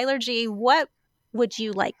G. Tyler G, what would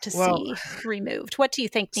you like to see removed? What do you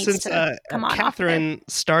think needs to come on? Catherine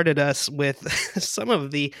started us with some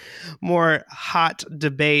of the more hot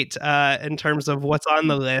debate in terms of what's on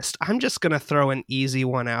the list. I'm just going to throw an easy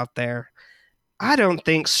one out there. I don't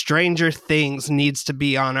think Stranger Things needs to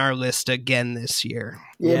be on our list again this year.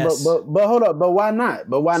 Yeah, yes. but hold up. But why not?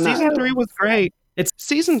 Season 3 was great.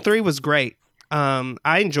 Season 3 was great.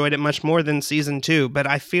 I enjoyed it much more than season 2, but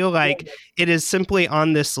I feel like it is simply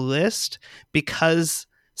on this list because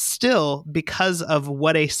of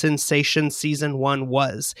what a sensation season 1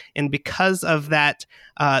 was. And because of that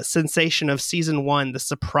sensation of season 1, the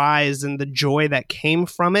surprise and the joy that came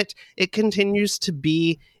from it, it continues to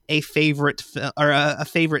be a favorite a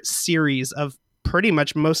favorite series of pretty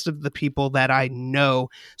much most of the people that I know.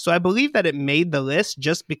 So I believe that it made the list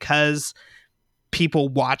just because people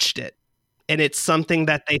watched it. And it's something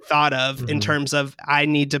that they thought of in terms of, I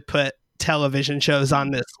need to put television shows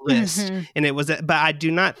on this list. And it was, but I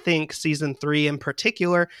do not think season 3 in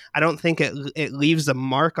particular, I don't think it leaves a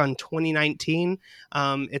mark on 2019.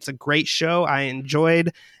 It's a great show. I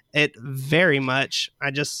enjoyed it very much.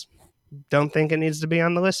 I just don't think it needs to be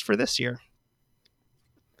on the list for this year.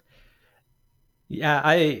 Yeah,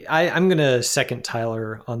 I'm gonna second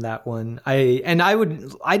Tyler on that one. I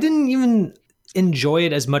didn't even enjoy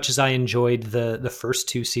it as much as I enjoyed the first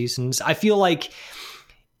 2 seasons. I feel like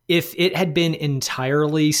if it had been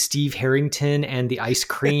entirely Steve Harrington and the ice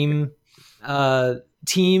cream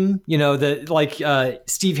team,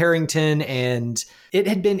 Steve Harrington, and it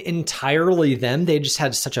had been entirely them, they just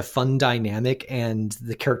had such a fun dynamic and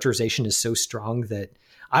the characterization is so strong that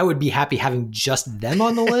I would be happy having just them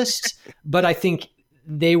on the list. But I think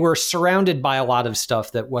they were surrounded by a lot of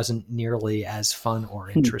stuff that wasn't nearly as fun or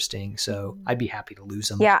interesting. So I'd be happy to lose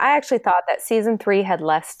them. Yeah, I actually thought that season 3 had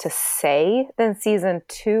less to say than season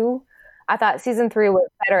 2. I thought season 3 was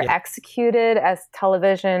better executed as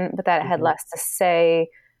television, but that it had less to say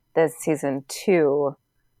than season 2.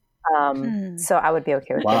 So I would be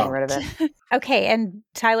okay with getting rid of it. Okay. And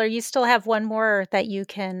Tyler, you still have one more that you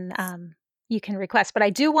can request, but I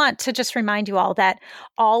do want to just remind you all that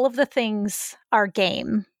all of the things are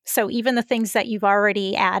game. So even the things that you've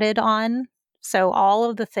already added on, so all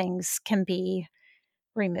of the things can be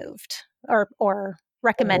removed or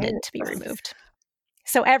recommended to be removed.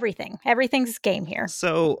 So everything's game here.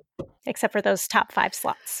 So except for those top 5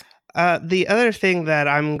 slots. The other thing that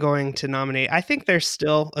I'm going to nominate, I think there's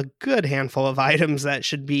still a good handful of items that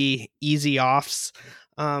should be easy offs.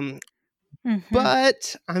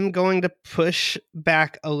 But I'm going to push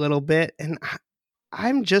back a little bit, and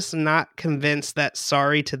I'm just not convinced that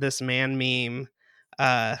Sorry to This Man meme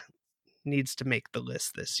needs to make the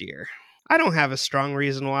list this year. I don't have a strong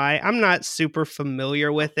reason why. I'm not super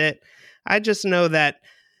familiar with it. I just know that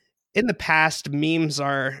in the past, memes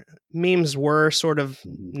were sort of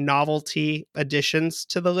novelty additions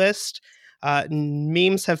to the list.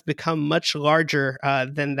 Memes have become much larger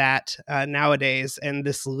than that nowadays, and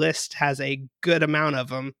this list has a good amount of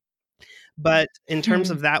them. But in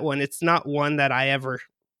terms of that one, it's not one that I ever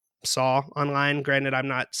saw online. Granted, I'm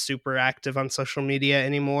not super active on social media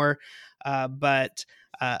anymore, but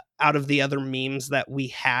out of the other memes that we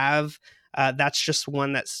have, that's just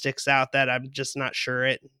one that sticks out that I'm just not sure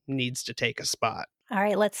it needs to take a spot. All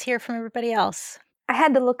right, let's hear from everybody else. I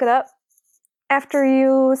had to look it up after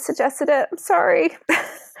you suggested it. I'm sorry.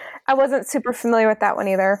 I wasn't super familiar with that one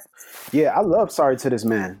either. Yeah, I love Sorry to This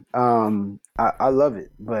Man. I love it,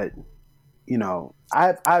 but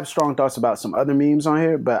I have strong thoughts about some other memes on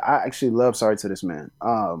here, but I actually love Sorry to This Man.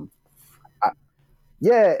 And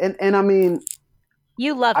I mean,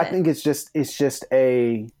 you love it. I think it's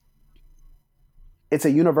a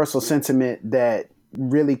universal sentiment that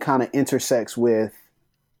really kind of intersects with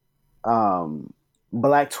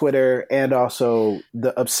Black Twitter and also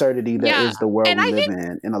the absurdity that is the world and we I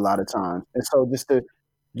live in a lot of times. And so just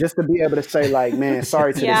to be able to say like, man,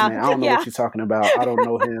 sorry to this man. I don't know what you're talking about. I don't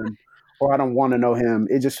know him, or I don't want to know him.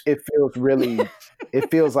 It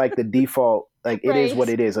feels like the default. Like it is what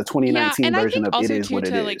it is. A 2019 version of it is what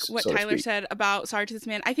it is. Like what so Tyler said about Sorry to This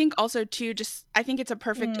Man, I think also too, I think it's a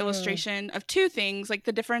perfect illustration of two things, like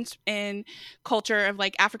the difference in culture of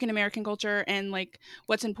like African American culture and like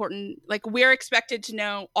what's important. Like we're expected to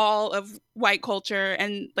know all of white culture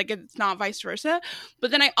and like it's not vice versa.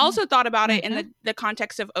 But then I also thought about it in the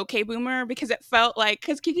context of OK Boomer, because it felt like,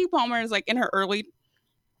 because Keke Palmer is like in her early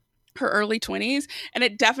 20s, and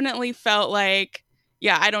it definitely felt like,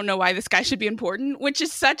 yeah, I don't know why this guy should be important, which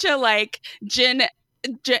is such a like Gen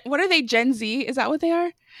what are they, Gen Z? Is that what they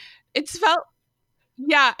are? It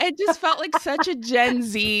just felt like such a Gen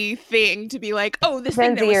Z thing to be like, oh, this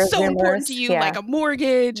thing that was so important to you, like a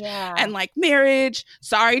mortgage and like marriage.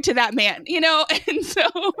 Sorry to that man, you know? And so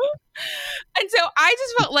I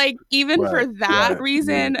just felt like even for that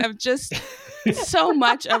reason of just so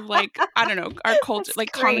much of like, I don't know, our culture,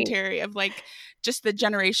 like commentary of like just the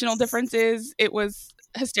generational differences, it was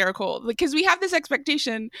hysterical because we have this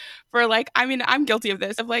expectation for like, I mean, I'm guilty of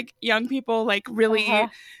this, of like young people like really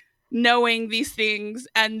knowing these things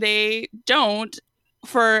and they don't,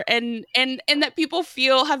 and that people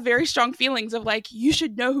have very strong feelings of like, you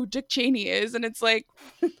should know who Dick Cheney is, and it's like,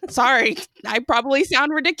 sorry, I probably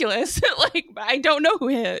sound ridiculous, like I don't know who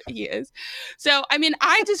he is. So I mean,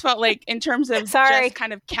 I just felt like in terms of just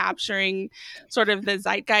kind of capturing sort of the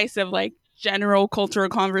zeitgeist of like general cultural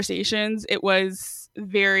conversations, it was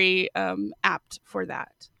very apt for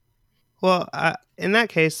that. Well, in that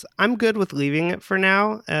case, I'm good with leaving it for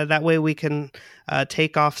now. That way we can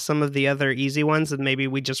take off some of the other easy ones and maybe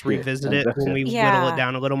we just revisit it when we whittle it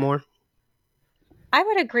down a little more. I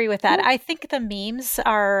would agree with that. I think the memes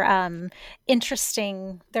are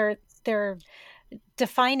interesting. They're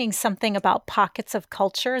defining something about pockets of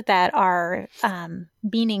culture that are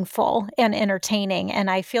meaningful and entertaining. And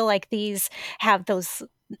I feel like these have those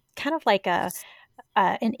kind of like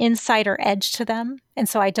an insider edge to them, and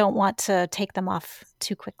so I don't want to take them off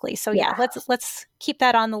too quickly. So let's keep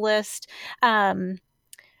that on the list. And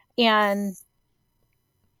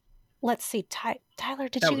let's see, Tyler,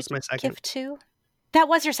 did you give two? That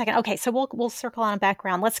was your second. Okay, so we'll circle on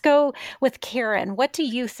background. Let's go with Karen. What do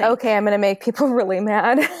you think? Okay, I'm going to make people really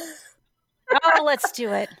mad. Oh, let's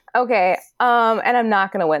do it. Okay, and I'm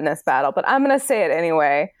not going to win this battle, but I'm going to say it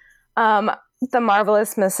anyway. The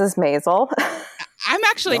Marvelous Mrs. Maisel. I'm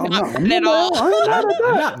actually not mad at all. I'm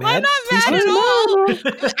not mad at all.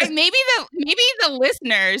 Maybe the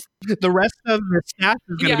listeners. The rest of the staff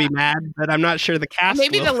is going to be mad, but I'm not sure the cast.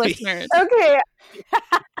 Maybe will the be. Listeners. Okay,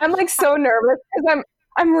 I'm like so nervous because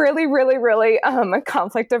I'm really, really, really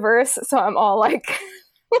conflict averse, so I'm all like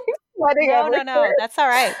sweating. No, that's all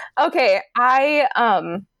right. Okay, I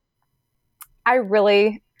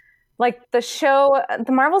really like the show,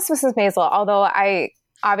 The Marvelous Mrs. Maisel, although I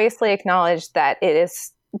obviously acknowledge that it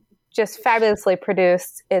is just fabulously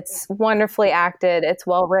produced. It's wonderfully acted. It's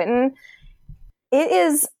well written.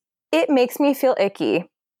 It makes me feel icky.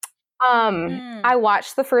 I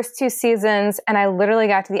watched the first 2 seasons and I literally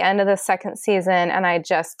got to the end of the second season and I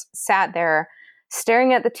just sat there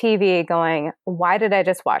staring at the TV going, why did I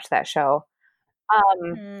just watch that show?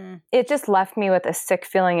 It just left me with a sick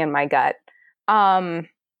feeling in my gut.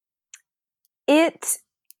 It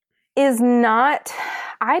is not,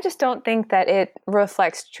 I just don't think that it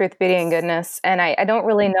reflects truth, beauty, and goodness. And I don't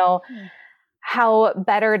really know how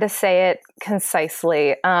better to say it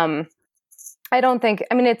concisely. I don't think,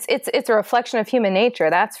 I mean, it's a reflection of human nature,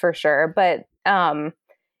 that's for sure. But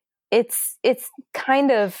it's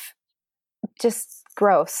kind of just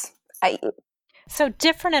gross. So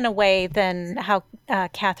different in a way than how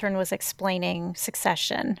Catherine was explaining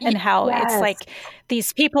Succession and how it's like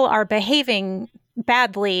these people are behaving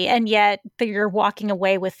badly and yet you're walking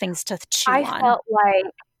away with things to chew on.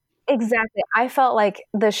 I felt like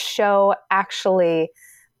the show actually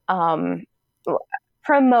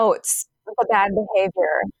promotes the bad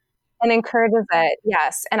behavior and encourages it.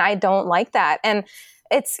 Yes. And I don't like that. And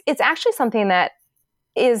it's actually something that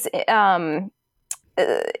is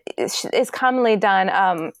commonly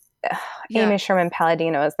done. Amy Sherman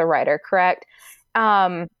Palladino is the writer, correct?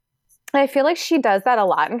 I feel like she does that a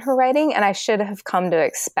lot in her writing, and I should have come to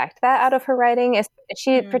expect that out of her writing.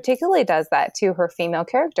 She particularly does that to her female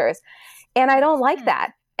characters, and I don't like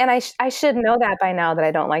that. And I should know that by now that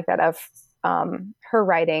I don't like that of her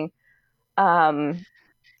writing.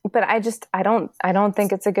 But I don't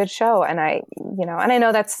think it's a good show, and I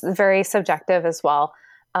know that's very subjective as well.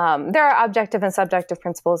 there are objective and subjective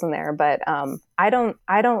principles in there, but I don't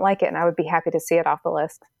like it, and I would be happy to see it off the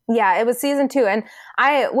list. Yeah, it was season 2, and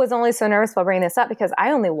I was only so nervous about bringing this up because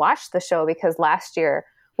I only watched the show because last year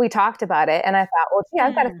we talked about it, and I thought, well, gee,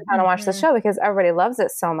 I've got to sit down and watch the show because everybody loves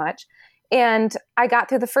it so much. And I got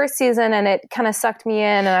through the first season, and it kind of sucked me in,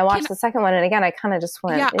 and I watched the second one, and again, I kind of just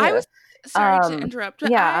went. Yeah, ew. I was sorry to interrupt.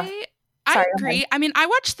 But yeah. I agree. I mean, I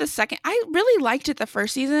watched the second. I really liked it the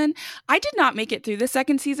first season. I did not make it through the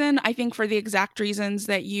second season, I think for the exact reasons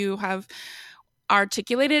that you have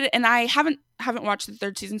articulated, and I haven't watched the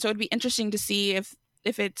third season, so it'd be interesting to see if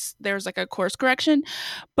there's like a course correction.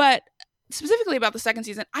 But specifically about the second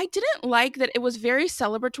season, I didn't like that it was very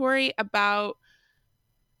celebratory about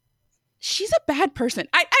she's a bad person.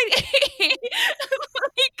 I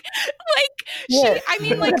Yes, I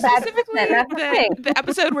mean, like, specifically the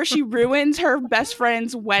episode where she ruins her best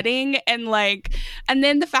friend's wedding, and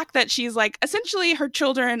then the fact that she's like, essentially her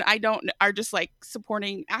children are just like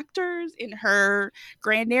supporting actors in her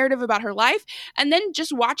grand narrative about her life, and then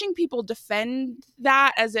just watching people defend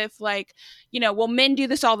that as if like, well, men do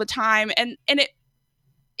this all the time, and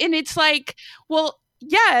it's like, well,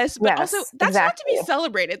 yes, but also that's not to be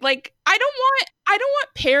celebrated. Like, I don't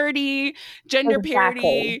want parody, gender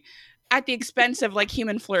parody at the expense of like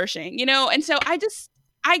human flourishing, And so I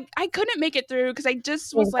couldn't make it through because I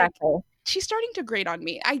just was like, she's starting to grate on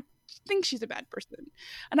me. I think she's a bad person,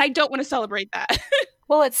 and I don't want to celebrate that.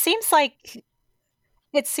 Well, it seems like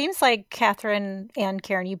Catherine and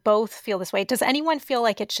Karen, you both feel this way. Does anyone feel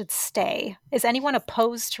like it should stay? Is anyone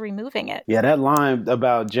opposed to removing it? Yeah, that line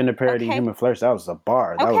about gender parody and human flourish, that was a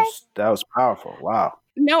bar. That was powerful. Wow.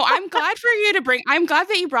 No, I'm glad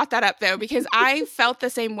that you brought that up though, because I felt the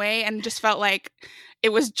same way and just felt like it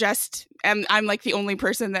was just, and I'm like the only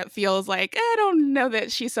person that feels like, I don't know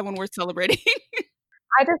that she's someone worth celebrating.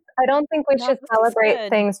 I don't think we should celebrate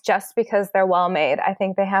things just because they're well made. I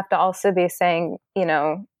think they have to also be saying, good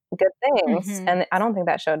things. Mm-hmm. And I don't think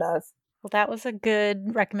that show does. Well, that was a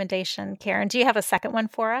good recommendation, Karen. Do you have a second one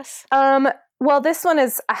for us? Well, this one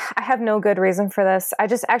is, I have no good reason for this. I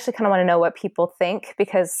just actually kind of want to know what people think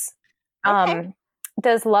because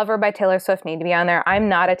does Lover by Taylor Swift need to be on there? I'm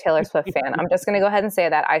not a Taylor Swift fan. I'm just going to go ahead and say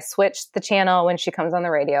that. I switched the channel when she comes on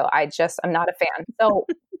the radio. I'm not a fan. So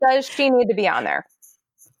does she need to be on there?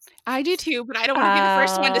 I do too, but I don't want to be the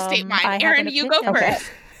first one to state mine. Aaron, you go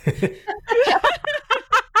first.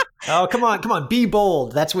 Oh, come on. Be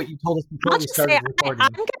bold. That's what you told us before we started recording.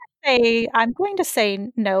 I'm going to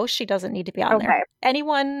say no, she doesn't need to be on there.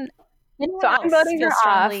 Anyone so I'm voting her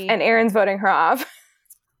off, and Aaron's voting her off.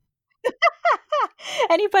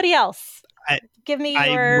 Anybody else? Give me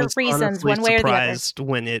your reasons one way or the other. I was surprised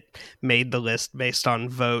when it made the list based on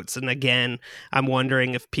votes. And again, I'm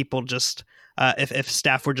wondering if people just... if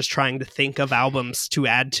staff were just trying to think of albums to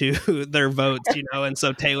add to their votes, and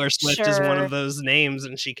so Taylor Swift is one of those names,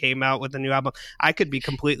 and she came out with a new album. I could be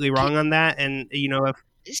completely wrong on that, and so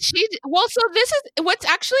this is what's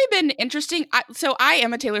actually been interesting. So I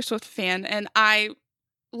am a Taylor Swift fan, and I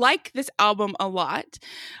like this album a lot,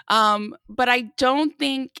 but I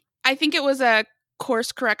think it was a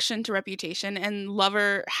course correction to Reputation, and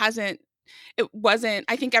Lover it wasn't.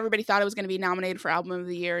 I think everybody thought it was going to be nominated for Album of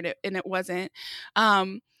the Year, and it wasn't.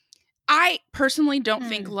 I personally don't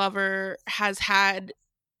think Lover has had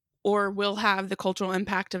or will have the cultural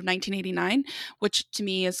impact of 1989, which to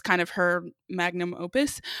me is kind of her magnum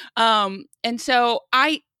opus. And so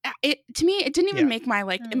it didn't even make my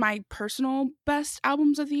my personal best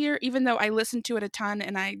albums of the year, even though I listened to it a ton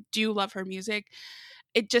and I do love her music.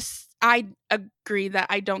 I agree that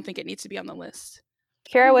I don't think it needs to be on the list.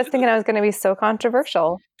 Kira was thinking I was going to be so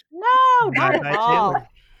controversial. No, not at all.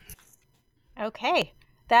 Okay.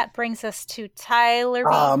 That brings us to Tyler.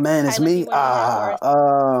 Oh, man, it's me. Yeah.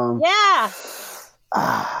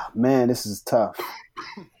 Man, this is tough.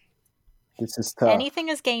 Anything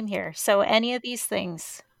is game here. So any of these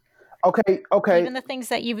things. Okay. Even the things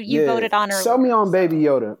that you voted on earlier. Sell me on Baby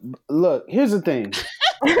Yoda. Look, here's the thing.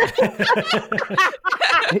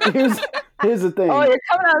 Here's the thing. Oh, you're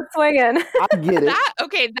coming out swinging. I get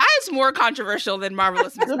it. That is more controversial than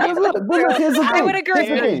Marvelous Miss Maisel. Look, here's the thing. I would agree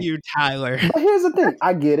with you, Tyler. But here's the thing.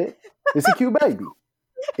 I get it. It's a cute baby.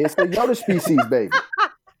 It's the Yoda species baby.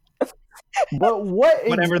 But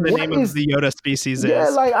whatever the name of the Yoda species is.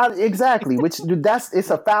 Yeah, exactly. It's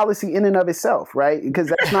a fallacy in and of itself, right? Because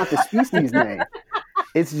that's not the species name.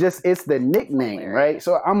 It's the nickname, right?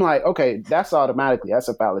 So I'm like, okay, that's a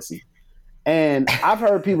fallacy. And I've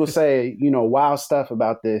heard people say, wild stuff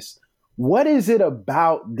about this. What is it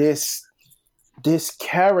about this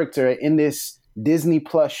character in this Disney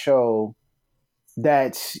Plus show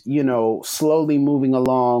that's, slowly moving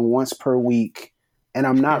along once per week, and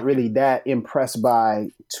I'm not really that impressed by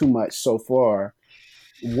too much so far.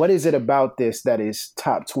 What is it about this that is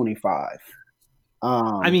top 25?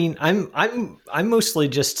 I mean, I'm mostly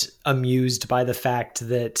just amused by the fact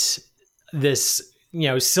that this,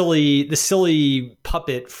 silly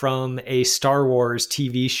puppet from a Star Wars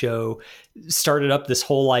TV show started up this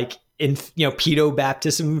whole pedo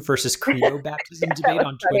baptism versus credo baptism debate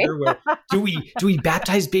on Twitter, where do we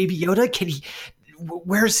baptize Baby Yoda?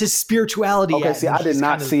 Where's his spirituality? Okay, see, I did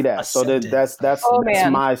not see that. So that's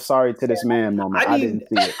my sorry to this man moment. I didn't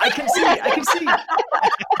see it. I can see.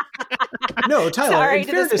 No, Tyler, sorry in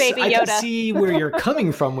to fairness, this Baby Yoda. I can see where you're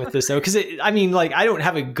coming from with this, though, because I don't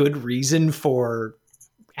have a good reason for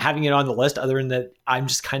having it on the list other than that I'm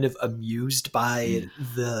just kind of amused by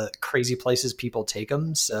the crazy places people take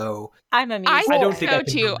them. So I'm amused. I don't think so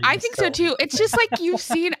too. I think so too. It's just like you've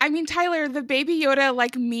seen. I mean, Tyler, the Baby Yoda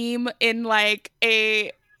meme in a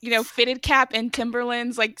fitted cap and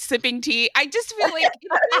Timberlands, sipping tea. I just feel like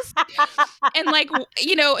it's and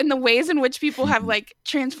in the ways in which people have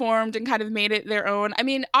transformed and kind of made it their own. I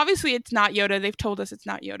mean, obviously it's not Yoda. They've told us it's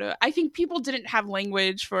not Yoda. I think people didn't have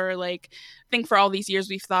language for I think for all these years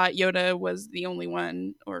we've thought Yoda was the only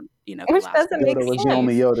one, or which doesn't make Yoda was sense. the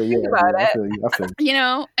only Yoda. Yeah, about I feel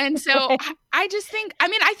you. And so I just think, I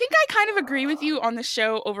think I kind of agree with you on the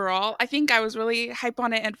show overall. I think I was really hype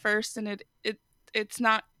on it at first, and it's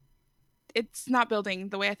not building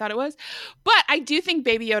the way I thought it was. But I do think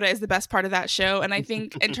Baby Yoda is the best part of that show. And I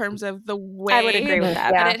think in terms of the way I would agree with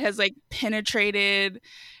that. it has penetrated,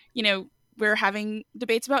 we're having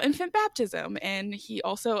debates about infant baptism, and he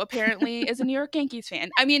also apparently is a New York Yankees fan.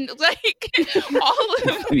 I mean, all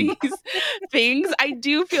of these things, I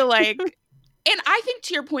do feel like, and I think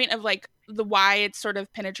to your point of the why it's sort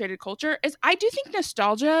of penetrated culture is I do think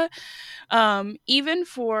nostalgia, even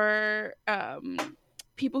for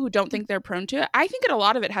people who don't think they're prone to it, I think a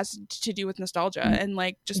lot of it has to do with nostalgia and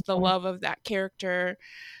just the love of that character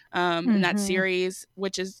in that series,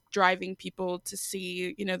 which is driving people to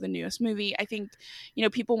see the newest movie. I think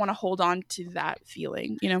people want to hold on to that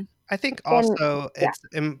feeling. I think also it's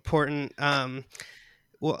important.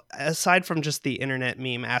 Well, aside from just the internet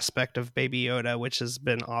meme aspect of Baby Yoda, which has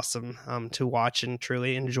been awesome to watch and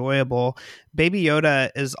truly enjoyable, Baby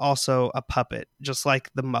Yoda is also a puppet, just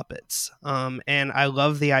like the Muppets. And I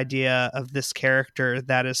love the idea of this character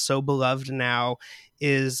that is so beloved now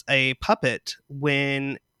is a puppet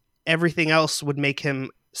when everything else would make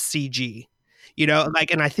him CG.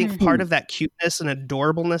 And I think part of that cuteness and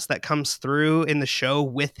adorableness that comes through in the show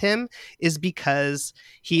with him is because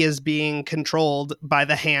he is being controlled by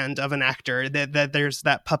the hand of an actor, that there's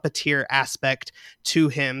that puppeteer aspect to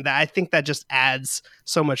him that I think that just adds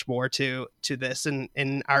so much more to this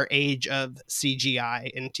in our age of CGI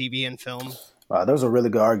in TV and film. Wow, those are really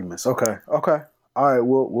good arguments. Okay. All right,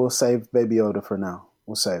 we'll save Baby Yoda for now.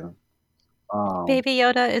 We'll save him. Baby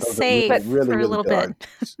Yoda is saved really, for a little bit.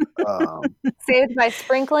 Saved by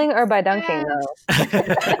sprinkling or by dunking, though?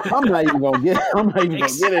 I'm not even gonna get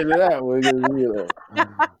into that one.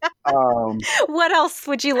 What else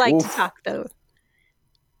would you like to talk though?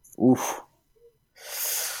 Oof.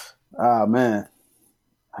 Man.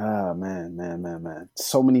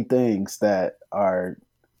 So many things that are.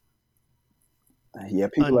 Yeah,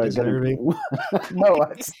 people are going to. No,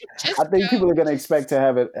 I think people are going to expect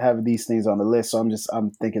to have these things on the list. So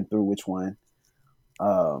I'm thinking through which one.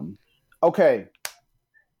 Okay,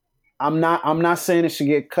 I'm not saying it should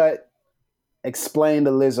get cut. Explain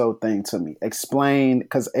the Lizzo thing to me. Explain,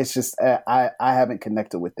 because it's just I haven't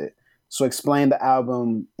connected with it. So explain the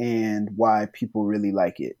album and why people really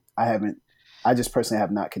like it. I just personally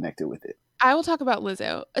have not connected with it. I will talk about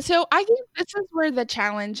Lizzo. So I think this is where the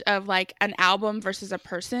challenge of an album versus a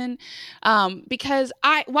person, because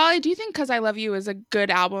while I do think "Cause I Love You" is a good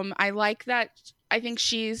album, I like that. I think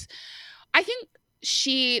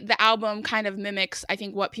the album kind of mimics, I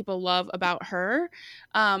think, what people love about her.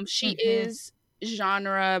 She is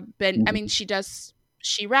genre bent. I mean, she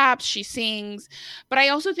raps, she sings, but I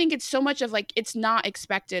also think it's so much of it's not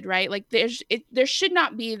expected, right? There should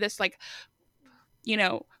not be this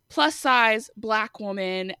plus size Black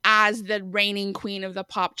woman as the reigning queen of the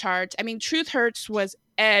pop charts. I mean, Truth Hurts was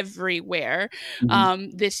everywhere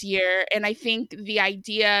this year. And I think the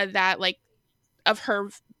idea that of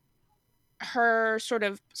her sort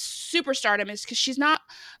of superstardom is because she's not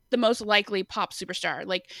the most likely pop superstar.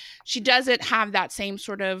 She doesn't have that same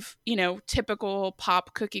sort of, typical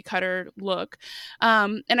pop cookie cutter look.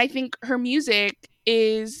 And I think her music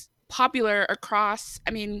is popular across,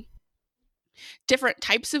 different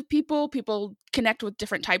types of people. People connect with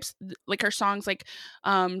different types. Like her songs, like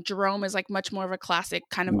Jerome is like much more of a classic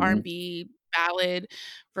kind of R&B ballad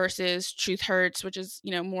versus Truth Hurts, which is,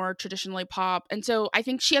 you know, more traditionally pop. And so I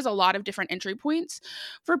think she has a lot of different entry points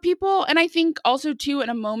for people. And I think also too, in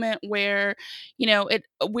a moment where, you know,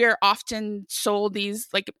 we're often sold these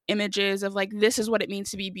like images of like, this is what it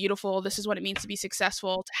means to be beautiful, this is what it means to be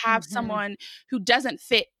successful, to have someone who doesn't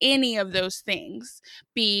fit any of those things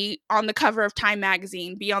be on the cover of Time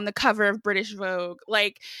magazine, be on the cover of British Vogue,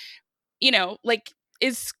 like, you know, like,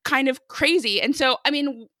 is kind of crazy. And so, I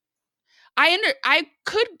mean, I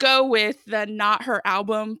could go with the not her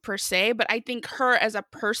album per se, but I think her as a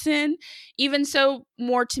person, even so,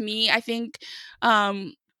 more to me, I think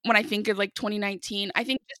when I think of like 2019, I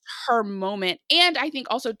think just her moment. And I think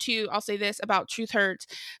also too, I'll say this about Truth Hurts,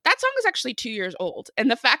 that song is actually 2 years old. And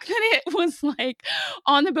the fact that it was like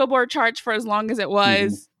on the Billboard charts for as long as it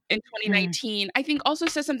was in 2019, I think also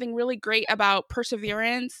says something really great about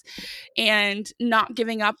perseverance and not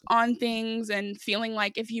giving up on things, and feeling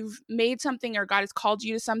like if you've made something or God has called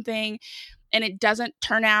you to something and it doesn't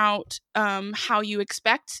turn out how you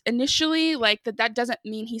expect initially, like that doesn't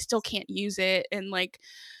mean he still can't use it and like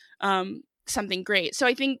something great. So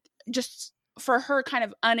I think just for her kind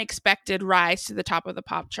of unexpected rise to the top of the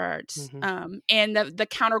pop charts, and the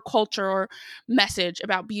counterculture message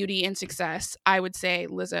about beauty and success, I would say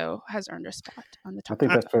Lizzo has earned a spot on the top. I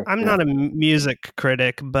think that's fair. I'm not a music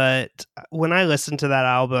critic, but when I listened to that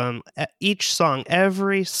album, each song,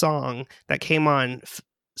 every song that came on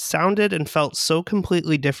sounded and felt so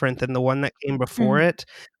completely different than the one that came before it,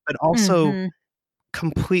 but also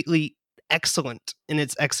completely excellent in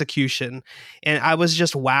its execution. And I was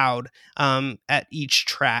just wowed at each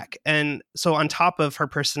track. And so on top of her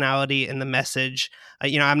personality and the message,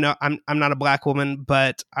 you know, I'm not a Black woman,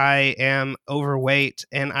 but I am overweight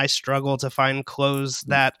and I struggle to find clothes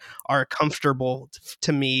that are comfortable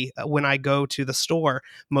to me when I go to the store.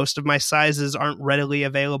 Most of my sizes aren't readily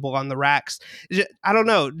available on the racks. I don't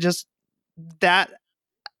know, just that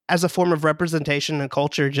as a form of representation and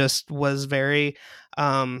culture just was very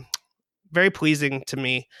very pleasing to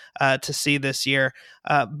me to see this year.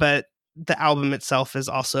 But the album itself is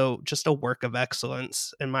also just a work of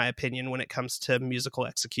excellence, in my opinion, when it comes to musical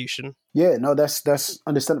execution. Yeah, no, that's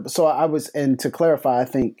understandable. So and to clarify, I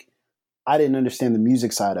think I didn't understand the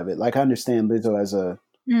music side of it. Like, I understand Lizzo as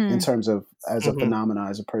in terms of as a phenomenon,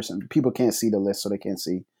 as a person. People can't see the list, so they can't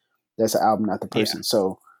see that's an album, not the person. Yeah.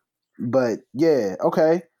 So, but yeah,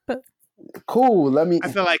 okay, cool. Let me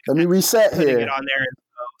reset here. It on there.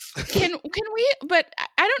 Can we, but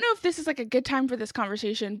I don't know if this is like a good time for this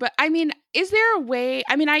conversation, but I mean, is there a way,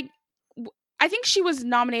 I mean, I think she was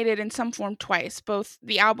nominated in some form twice, both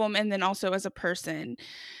the album and then also as a person.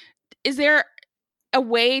 Is there a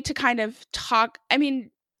way to kind of talk, I mean,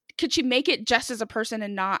 could she make it just as a person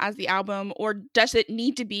and not as the album, or does it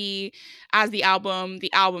need to be as the album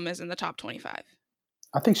is in the top 25?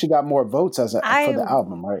 I think she got more votes for the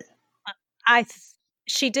album, right?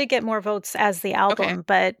 She did get more votes as the album,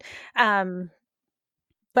 but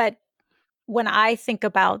when I think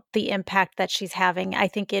about the impact that she's having, I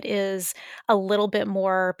think it is a little bit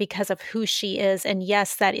more because of who she is. And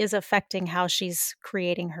yes, that is affecting how she's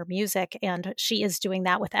creating her music, and she is doing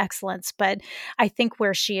that with excellence. But I think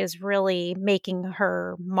where she is really making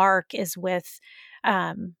her mark is with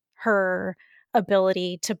her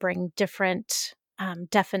ability to bring different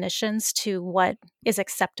definitions to what is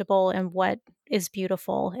acceptable and what is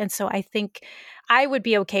beautiful. And so I think I would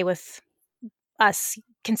be okay with us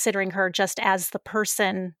considering her just as the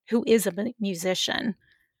person who is a musician.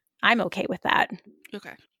 I'm okay with that.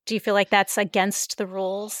 Okay. Do you feel like that's against the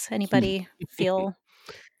rules? Anybody feel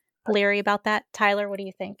leery about that? Tyler, what do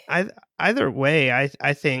you think? Either way,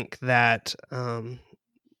 I think that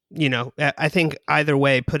you know, I think either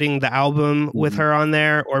way, putting the album with her on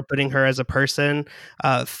there or putting her as a person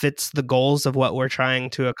fits the goals of what we're trying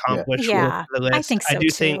to accomplish with the list. I think so, I do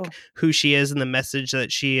think who she is and the message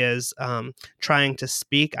that she is trying to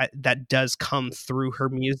speak, that does come through her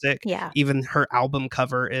music. Yeah. Even her album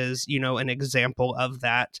cover is, you know, an example of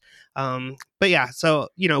that. But yeah, so,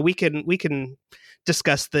 you know, we can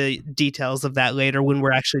discuss the details of that later when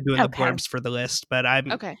we're actually doing the blurbs for the list. But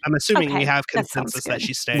I'm assuming we have consensus that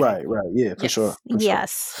she's staying. Right. Yeah, for sure.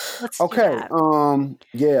 Yes. Let's okay. Do that.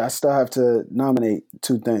 Yeah, I still have to nominate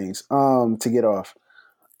two things to get off.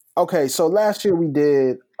 Okay, so last year we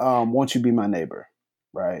did Won't You Be My Neighbor,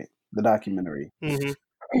 right? The documentary. Mm-hmm.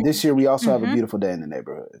 This year we also have A Beautiful Day in the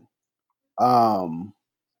Neighborhood.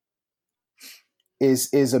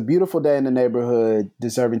 Is A Beautiful Day in the Neighborhood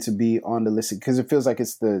deserving to be on the list? Because it feels like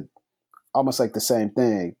it's the almost like the same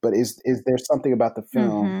thing. But is there something about the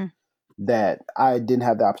film that I didn't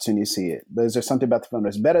have the opportunity to see it? But is there something about the film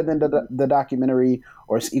that's better than the documentary,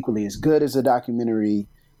 or is equally as good as the documentary,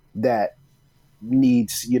 that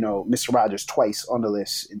needs, Mr. Rogers twice on the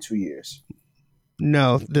list in 2 years?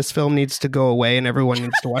 No, this film needs to go away and everyone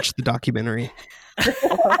needs to watch the documentary.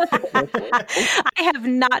 I have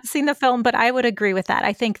not seen the film, but I would agree with that.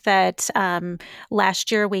 I think that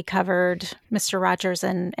last year we covered Mr. Rogers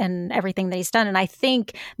and everything that he's done. And I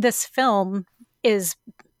think this film is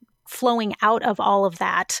flowing out of all of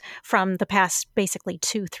that from the past basically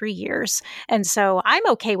 2-3 years. And so I'm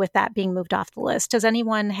okay with that being moved off the list. Does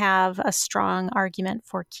anyone have a strong argument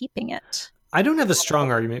for keeping it? I don't have a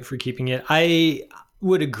strong argument for keeping it. I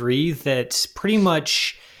would agree that pretty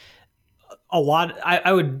much a lot,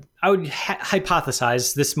 I would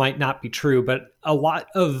hypothesize, this might not be true, but a lot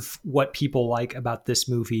of what people like about this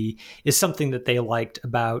movie is something that they liked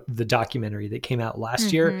about the documentary that came out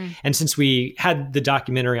last year. And since we had the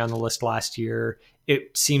documentary on the list last year,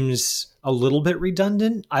 it seems a little bit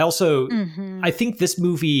redundant. I also, I think this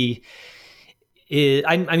movie is,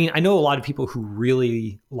 I mean, I know a lot of people who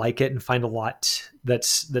really like it and find a lot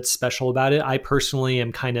that's special about it. I personally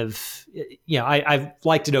am kind of, I've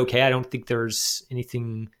liked it okay. I don't think there's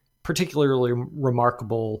anything particularly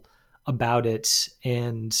remarkable about it.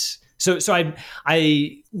 And so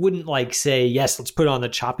I wouldn't like say, yes, let's put it on the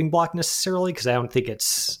chopping block necessarily, because I don't think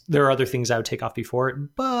there are other things I would take off before it,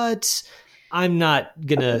 but I'm not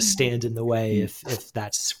gonna stand in the way if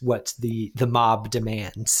that's what the mob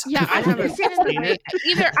demands. Yeah, I haven't seen it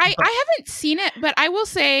either. I haven't seen it, but I will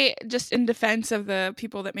say, just in defense of the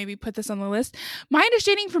people that maybe put this on the list, my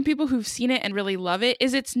understanding from people who've seen it and really love it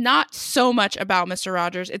is it's not so much about Mr.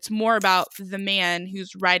 Rogers. It's more about the man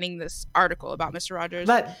who's writing this article about Mr. Rogers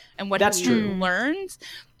and what he learns.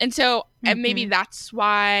 And so and maybe that's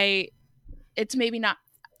why it's maybe not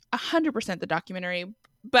 100% the documentary.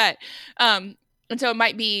 But and so it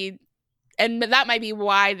might be, and that might be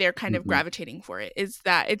why they're kind of gravitating for it, is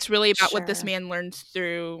that it's really about what this man learns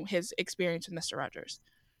through his experience with Mr. Rogers.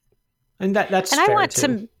 And that's and fair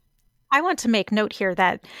I want to make note here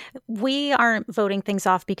that we aren't voting things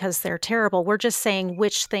off because they're terrible. We're just saying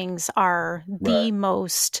which things are the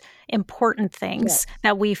most important things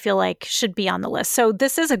that we feel like should be on the list. So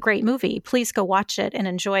this is a great movie. Please go watch it and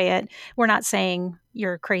enjoy it. We're not saying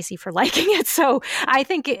you're crazy for liking it. So I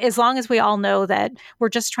think as long as we all know that we're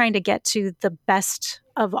just trying to get to the best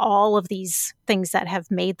of all of these things that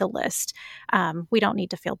have made the list, we don't need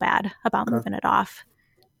to feel bad about moving it off.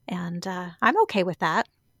 And I'm okay with that.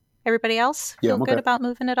 Everybody else feel good about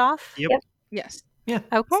moving it off? Yep. Yes. Yeah.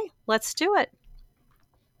 Okay, let's do it.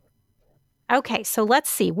 Okay, so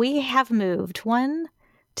let's see. We have moved 1,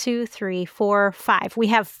 2, 3, 4, 5. We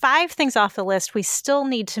have 5 things off the list. We still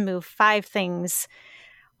need to move 5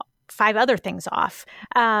 other things off.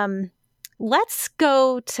 Let's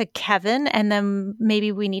go to Kevin, and then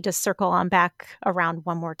maybe we need to circle on back around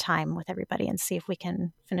one more time with everybody and see if we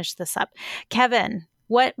can finish this up. Kevin,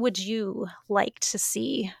 what would you like to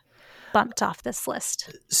see bumped off this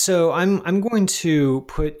list? So I'm going to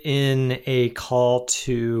put in a call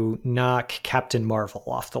to knock Captain Marvel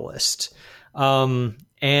off the list. And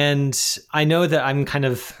I know that I'm kind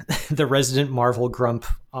of the resident Marvel grump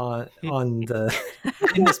in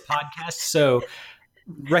this podcast. So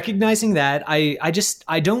recognizing that, I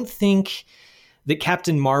don't think that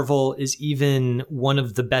Captain Marvel is even one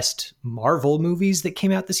of the best Marvel movies that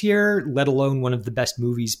came out this year, let alone one of the best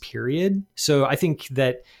movies, period. So I think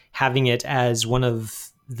that having it as one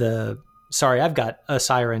of the... Sorry, I've got a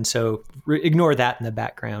siren, so ignore that in the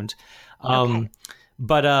background. Okay.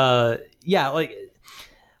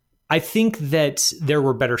 I think that there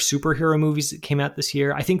were better superhero movies that came out this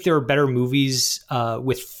year. I think there were better movies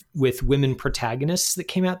with women protagonists that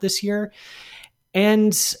came out this year.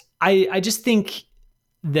 And I just think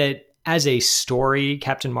that as a story,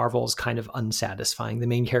 Captain Marvel is kind of unsatisfying. The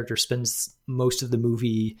main character spends most of the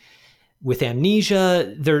movie with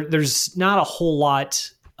amnesia. There's not a whole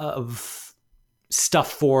lot of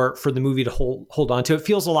stuff for the movie to hold on to. It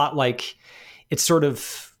feels a lot like it's sort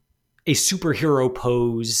of a superhero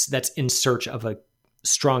pose that's in search of a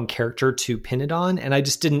strong character to pin it on. And I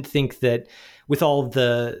just didn't think that with all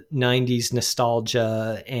the 90s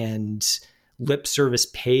nostalgia and lip service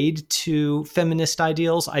paid to feminist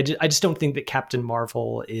ideals, I just don't think that Captain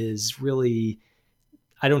Marvel is really...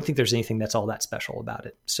 I don't think there's anything that's all that special about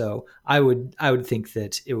it. So I would think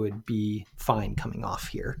that it would be fine coming off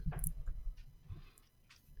here.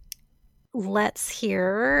 Let's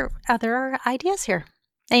hear other ideas here.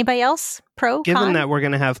 Anybody else? Pro, Given con? that we're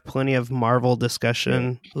going to have plenty of Marvel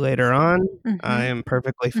discussion later on, I am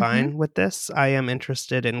perfectly fine with this. I am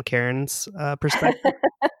interested in Karen's perspective.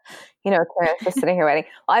 Karen's just sitting here waiting.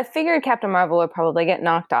 Well, I figured Captain Marvel would probably get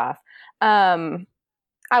knocked off.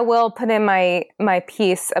 I will put in my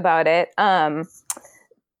piece about it. I'm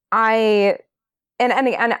not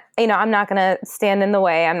going to stand in the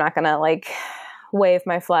way. I'm not going to wave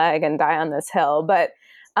my flag and die on this hill, but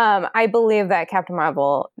I believe that Captain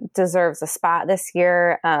Marvel deserves a spot this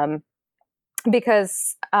year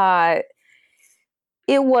because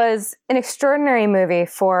it was an extraordinary movie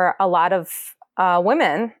for a lot of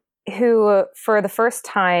women who, for the first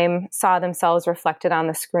time, saw themselves reflected on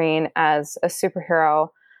the screen as a superhero.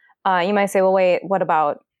 You might say, well, wait, what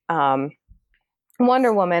about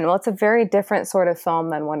Wonder Woman? Well, it's a very different sort of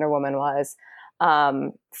film than Wonder Woman was.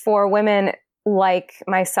 For women like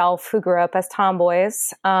myself who grew up as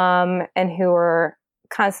tomboys and who were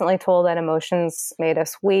constantly told that emotions made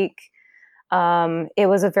us weak, it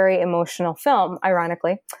was a very emotional film,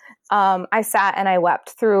 ironically. I sat and I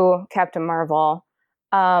wept through Captain Marvel,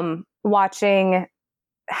 watching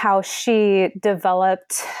how she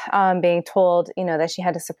developed, being told, that she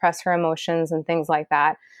had to suppress her emotions and things like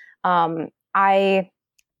that. I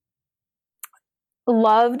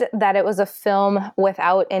loved that it was a film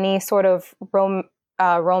without any sort of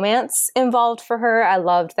romance involved for her. I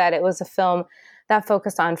loved that it was a film that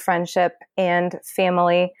focused on friendship and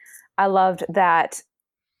family. I loved that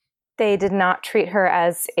they did not treat her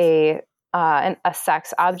as a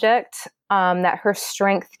sex object, that her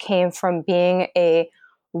strength came from being a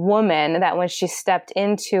woman, that when she stepped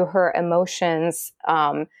into her emotions,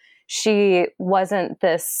 she wasn't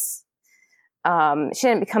this she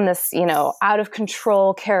didn't become this, out of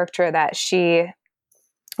control character, that she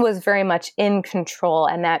was very much in control,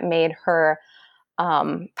 and that made her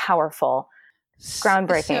powerful.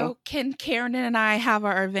 Groundbreaking. So can Karen and I have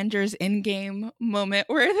our Avengers Endgame moment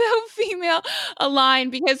where the female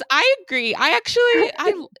align? Because I agree. I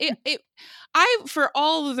for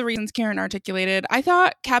all of the reasons Karen articulated, I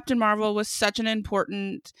thought Captain Marvel was such an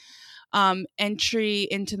important entry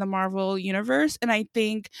into the Marvel universe, and I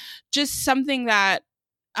think just something that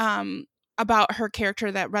about her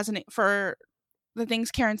character that resonate for the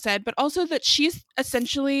things Karen said, but also that she's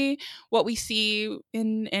essentially what we see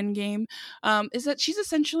in Endgame, is that she's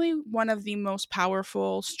essentially one of the most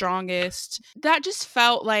powerful, strongest. That just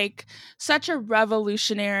felt like such a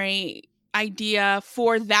revolutionary idea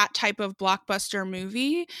for that type of blockbuster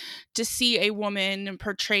movie, to see a woman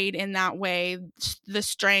portrayed in that way, the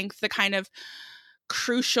strength, the kind of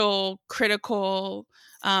crucial, critical,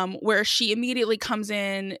 where she immediately comes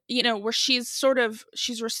in, where she's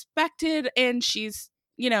respected and she's,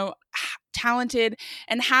 talented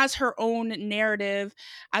and has her own narrative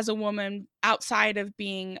as a woman outside of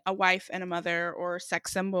being a wife and a mother or a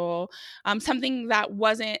sex symbol. Something that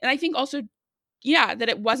wasn't, and I think also, that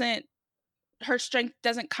it wasn't, her strength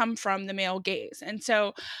doesn't come from the male gaze. And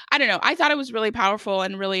so, I don't know, I thought it was really powerful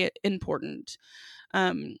and really important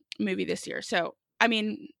movie this year. So, I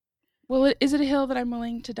mean, well, is it a hill that I'm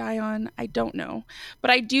willing to die on? I don't know,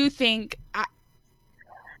 but I do think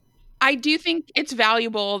it's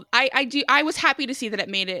valuable. I was happy to see that it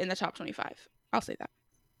made it in the top 25. I'll say that.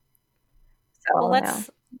 So, well,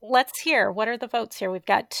 let's hear, what are the votes here? We've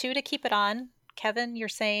got 2 to keep it on. Kevin, you're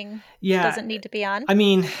saying it doesn't need to be on? I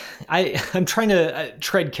mean, I'm trying to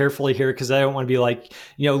tread carefully here because I don't want to be like,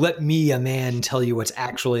 let me, a man, tell you what's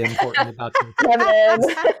actually important about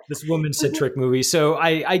this woman-centric movie. So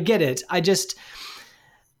I get it.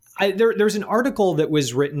 There's an article that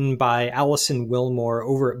was written by Alison Wilmore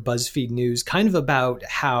over at BuzzFeed News, kind of about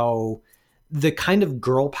how the kind of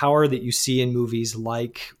girl power that you see in movies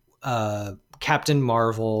like Captain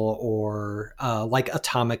Marvel or like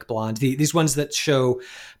Atomic Blonde, these ones that show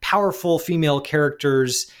powerful female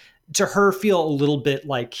characters, to her feel a little bit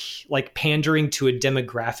like pandering to a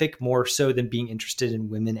demographic more so than being interested in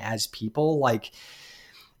women as people. Like,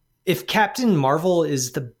 if Captain Marvel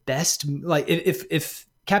is the best, like if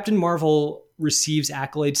Captain Marvel receives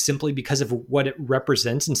accolades simply because of what it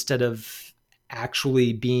represents instead of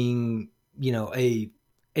actually being,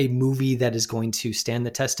 a movie that is going to stand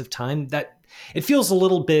the test of time, that it feels a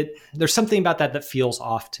little bit, there's something about that feels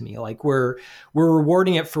off to me. Like we're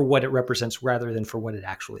rewarding it for what it represents rather than for what it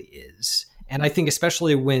actually is. And I think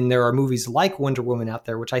especially when there are movies like Wonder Woman out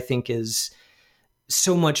there, which I think is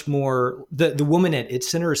so much more, the woman at its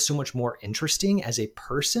center is so much more interesting as a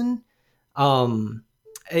person.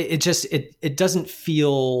 It doesn't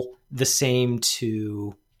feel the same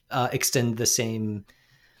to extend the same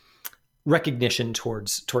recognition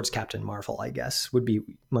towards Captain Marvel, I guess, would be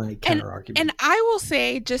my counter argument. And I will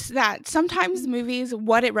say just that sometimes movies,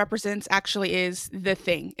 what it represents actually is the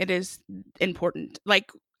thing. It is important.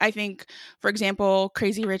 Like, I think, for example,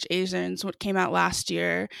 Crazy Rich Asians, what came out last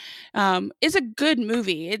year, is a good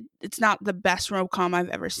movie. It's not the best rom-com I've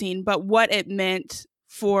ever seen, but what it meant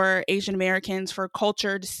for Asian Americans, for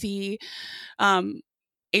culture to see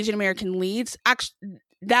Asian American leads, actually,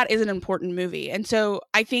 that is an important movie. And so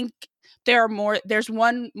I think there's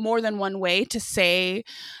more than one way to say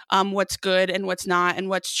what's good and what's not, and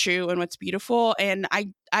what's true and what's beautiful. And I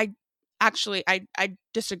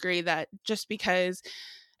disagree that just because.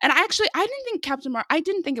 And I didn't think I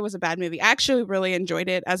didn't think it was a bad movie. I actually really enjoyed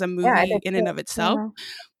it as a movie in and of itself. Yeah.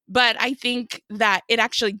 But I think that it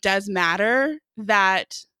actually does matter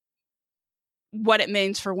that what it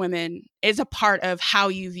means for women is a part of how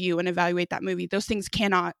you view and evaluate that movie. Those things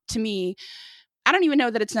cannot, to me, I don't even know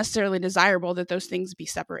that it's necessarily desirable that those things be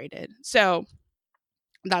separated. So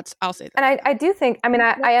I'll say that. And I do think,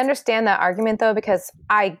 I understand that argument though, because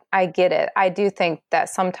I get it. I do think that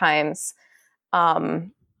sometimes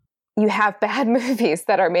you have bad movies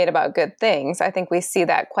that are made about good things. I think we see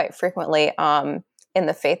that quite frequently in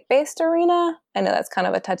the faith-based arena. I know that's kind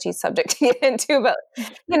of a touchy subject to get into, but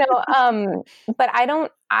but I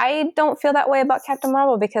don't feel that way about Captain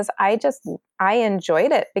Marvel, because I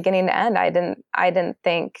enjoyed it beginning to end. I didn't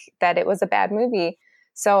think that it was a bad movie.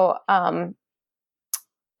 So I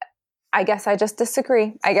guess I just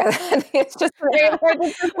disagree. I guess it's just very hard to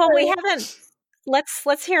disagree. Well, we haven't.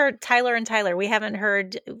 Let's hear Tyler and Tyler. We haven't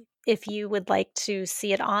heard if you would like to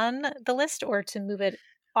see it on the list or to move it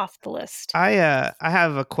off the list. I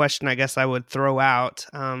have a question I guess I would throw out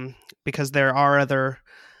because there are other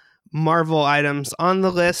Marvel items on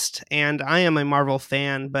the list, and I am a Marvel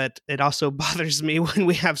fan, but it also bothers me when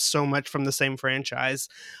we have so much from the same franchise.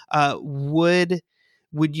 Would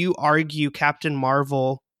you argue Captain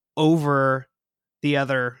Marvel over the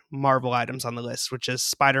other Marvel items on the list, which is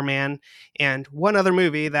Spider-Man and one other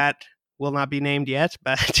movie that will not be named yet,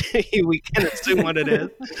 but we can assume what it is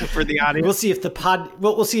for the audience. We'll see if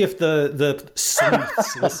we'll see if the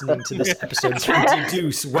sleuths listening to this episode can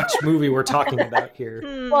deduce which movie we're talking about here.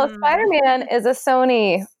 Well, Spider-Man is a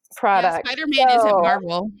Sony product. Yeah, Spider-Man isn't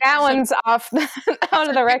Marvel. That one's off out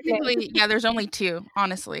of the record. Yeah, there's only two,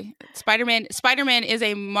 honestly. Spider-Man is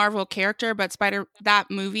a Marvel character, but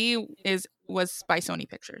that movie was by Sony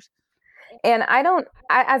Pictures. And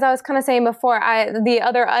as I was kind of saying before, the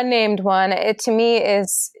other unnamed one, to me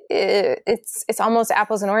it's almost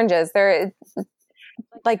apples and oranges. They're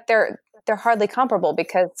hardly comparable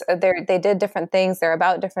because they did different things. They're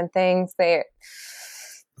about different things. They're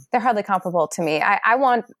hardly comparable to me.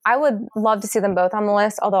 I would love to see them both on the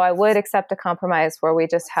list, although I would accept a compromise where we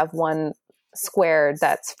just have one squared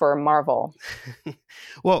that's for Marvel.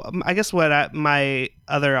 Well, I guess what my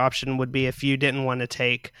other option would be, if you didn't want to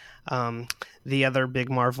take the other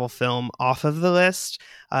big Marvel film off of the list,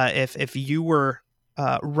 if you were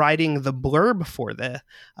writing the blurb for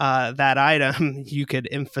that item, you could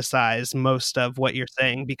emphasize most of what you're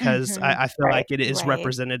saying, because I feel like it is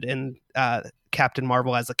represented in Captain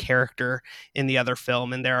Marvel as a character in the other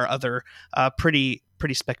film, and there are other pretty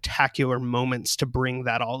spectacular moments to bring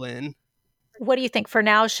that all in. What do you think? For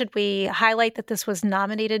now, should we highlight that this was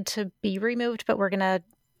nominated to be removed, but we're going to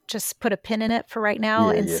just put a pin in it for right now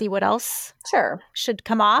and see what else should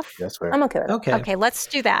come off? That's fair. I'm okay with it. Okay, let's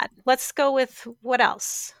do that. Let's go with what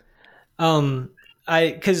else? I'm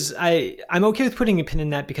okay with putting a pin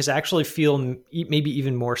in that, because I actually feel maybe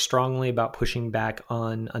even more strongly about pushing back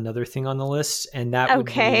on another thing on the list, and that would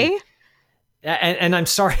be, and I'm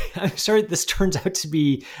sorry this turns out to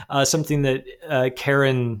be something that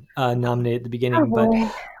Karen nominated at the beginning, but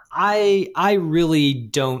I really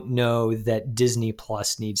don't know that Disney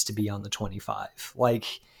Plus needs to be on the 25. Like,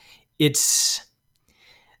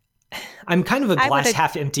 I'm kind of a glass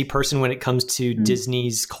half empty person when it comes to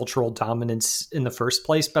Disney's cultural dominance in the first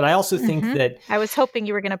place, but I also think that I was hoping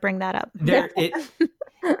you were going to bring that up.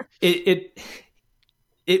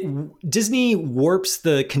 Disney warps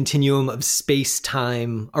the continuum of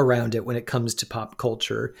space-time around it when it comes to pop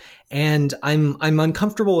culture. And I'm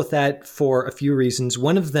uncomfortable with that for a few reasons.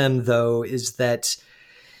 One of them, though, is that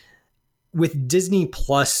with Disney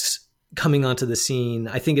Plus coming onto the scene,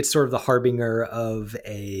 I think it's sort of the harbinger of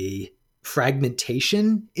a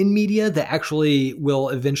fragmentation in media that actually will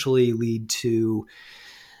eventually lead to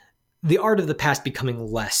the art of the past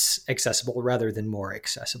becoming less accessible rather than more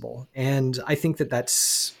accessible. And I think that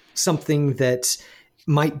that's something that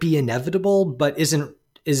might be inevitable, but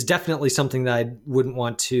is definitely something that I wouldn't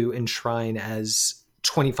want to enshrine as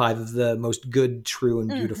 25 of the most good, true, and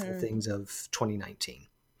beautiful things of 2019.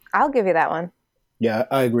 I'll give you that one. Yeah,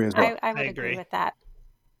 I agree as well. I would agree with that.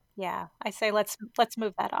 Yeah, I say let's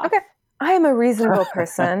move that off. Okay. I am a reasonable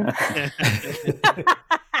person.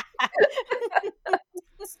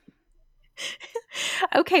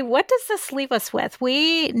 Okay, what does this leave us with?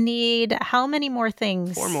 We need how many more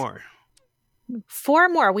things? 4 more. 4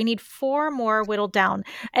 more. We need 4 more whittled down.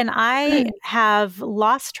 And I have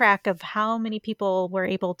lost track of how many people were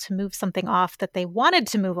able to move something off that they wanted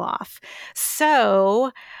to move off.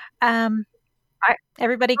 So,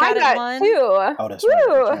 everybody got it one? 2. Oh, that's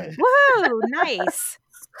right. Whoa, nice.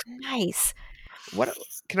 Nice. What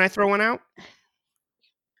can I throw one out?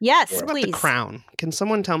 Yes, What about please. The Crown? Can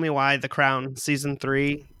someone tell me why The Crown season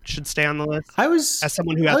 3 should stay on the list? As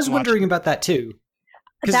someone who I was hasn't watched wondering it. about that too.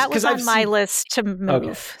 That was on my seen- list to move.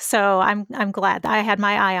 Okay. So I'm glad I had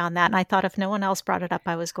my eye on that. And I thought if no one else brought it up,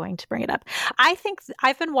 I was going to bring it up. I think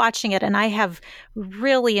I've been watching it and I have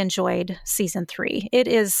really enjoyed season 3. It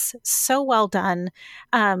is so well done.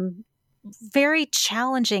 Very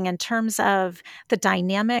challenging in terms of the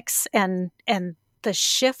dynamics and the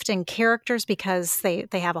shift in characters because they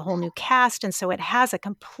have a whole new cast. And so it has a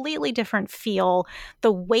completely different feel.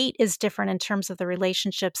 The weight is different in terms of the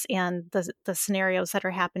relationships and the scenarios that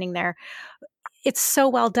are happening there. It's so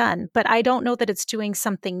well done, but I don't know that it's doing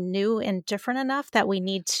something new and different enough that we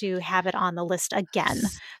need to have it on the list again.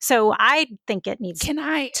 So I think it needs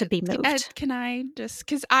to be moved. Can I just,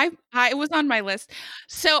 because I was on my list.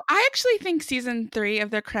 So I actually think season 3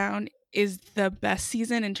 of The Crown is the best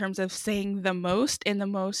season in terms of saying the most and the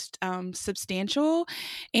most substantial.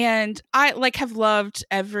 And I have loved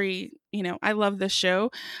I love the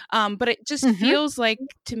show. But it just feels like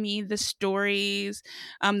to me, the stories,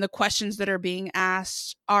 the questions that are being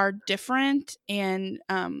asked are different and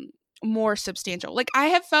more substantial. Like I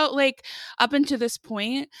have felt like up until this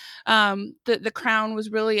point, the Crown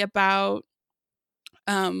was really about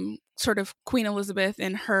sort of Queen Elizabeth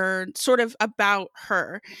and her, sort of about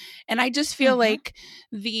her. And I just feel like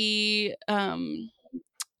the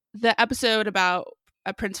episode about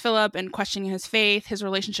Prince Philip and questioning his faith, his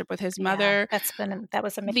relationship with his mother. That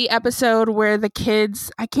was amazing. The episode where the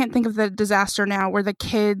kids, I can't think of the disaster now, where the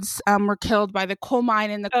kids were killed by the coal mine,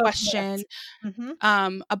 and the question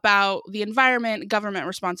about the environment, government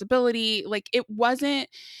responsibility. Like it wasn't,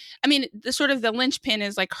 I mean, the sort of the linchpin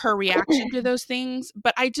is like her reaction to those things.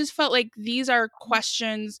 But I just felt like these are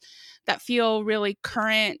questions that feel really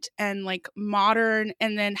current and like modern.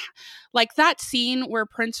 And then like that scene where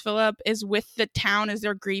Prince Philip is with the town as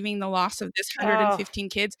they're grieving the loss of this 115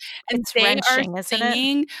 kids. And it's they wrenching, are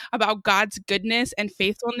singing about God's goodness and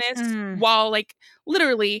faithfulness while like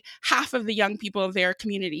literally half of the young people of their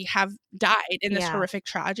community have died in this horrific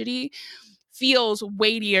tragedy, feels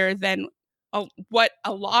weightier than what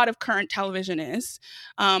a lot of current television is.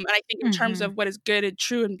 And I think in terms of what is good and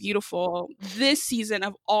true and beautiful, this season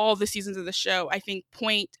of all the seasons of the show, I think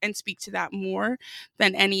point and speak to that more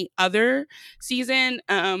than any other season.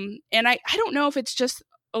 And I don't know if it's just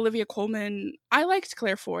Olivia Colman. I liked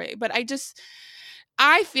Claire Foy, but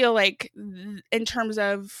I feel like in terms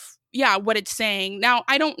of what it's saying. Now,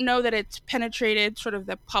 I don't know that it's penetrated sort of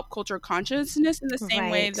the pop culture consciousness in the same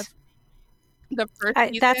way the first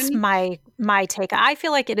season. That's my take. I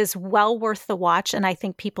feel like it is well worth the watch, and I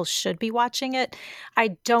think people should be watching it.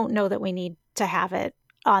 I don't know that we need to have it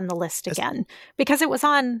on the list again because it was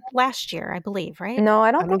on last year, I believe, right? No,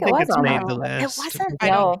 I don't think it was it's on made there. the list. It wasn't. I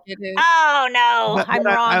don't think it is. Oh no, But I'm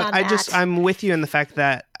wrong on that. I'm with you in the fact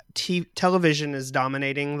that television is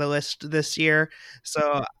dominating the list this year.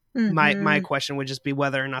 So my question would just be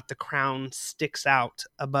whether or not The Crown sticks out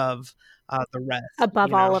above the rest.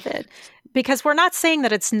 Above all of it. Because we're not saying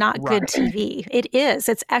that it's not good TV. It is.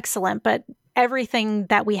 It's excellent. But everything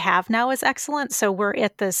that we have now is excellent. So we're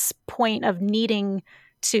at this point of needing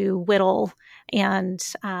to whittle. And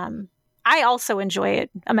I also enjoy it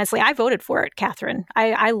immensely. I voted for it, Catherine.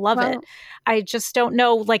 I love it. I just don't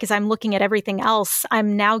know, like, as I'm looking at everything else,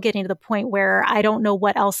 I'm now getting to the point where I don't know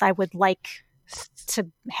what else I would like to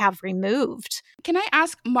have removed. Can I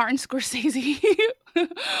ask Martin Scorsese?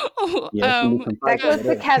 That goes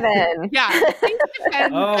to Kevin.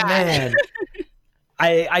 Oh man,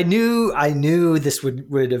 I knew this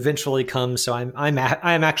would eventually come, so I'm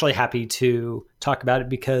actually happy to talk about it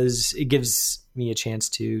because it gives me a chance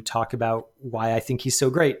to talk about why I think he's so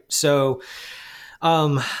great. So,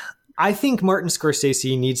 I think Martin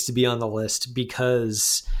Scorsese needs to be on the list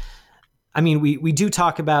because, I mean, we do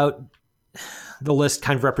talk about the list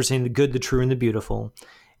kind of representing the good, the true, and the beautiful.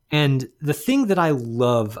 And the thing that I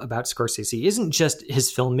love about Scorsese isn't just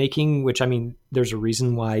his filmmaking, which, I mean, there's a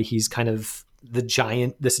reason why he's kind of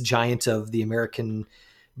this giant of the American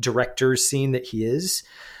directors scene that he is.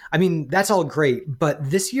 I mean, that's all great,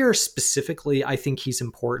 but this year specifically, I think he's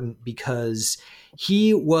important because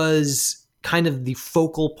he was kind of the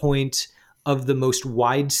focal point of the most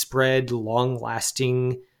widespread,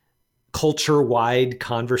 long-lasting, culture-wide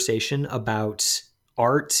conversation about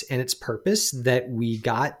art and its purpose that we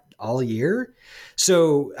got all year.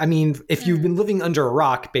 So, I mean, if you've been living under a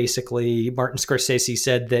rock, basically, Martin Scorsese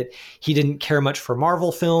said that he didn't care much for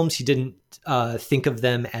Marvel films. He didn't think of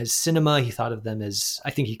them as cinema. He thought of them as,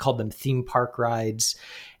 I think he called them theme park rides.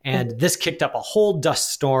 And this kicked up a whole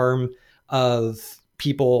dust storm of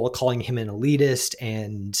people calling him an elitist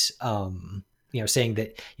and, saying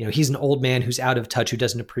that, he's an old man who's out of touch, who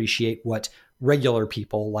doesn't appreciate what regular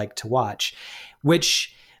people like to watch,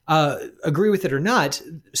 which, agree with it or not,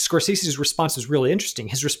 Scorsese's response was really interesting.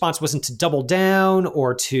 His response wasn't to double down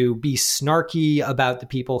or to be snarky about the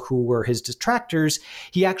people who were his detractors.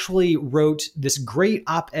 He actually wrote this great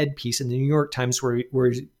op-ed piece in the New York Times where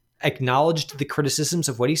he acknowledged the criticisms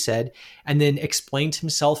of what he said and then explained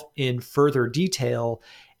himself in further detail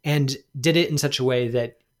and did it in such a way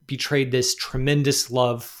that betrayed this tremendous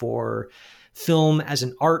love for film as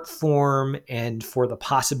an art form and for the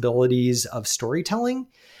possibilities of storytelling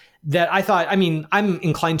that I thought, I mean, I'm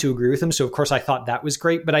inclined to agree with him. So of course I thought that was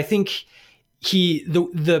great, but I think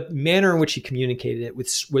the manner in which he communicated it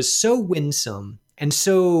was so winsome and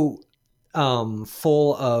so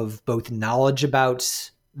full of both knowledge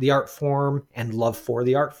about the art form and love for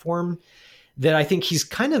the art form that I think he's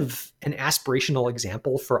kind of an aspirational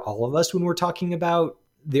example for all of us when we're talking about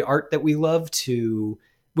the art that we love to,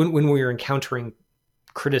 when we're encountering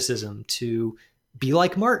criticism, to be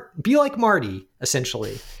like Marty,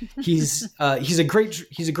 essentially. He's a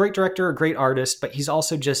great director, a great artist, but he's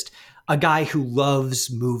also just a guy who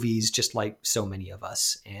loves movies just like so many of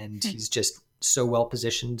us. And he's just so well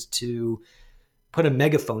positioned to put a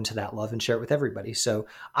megaphone to that love and share it with everybody. So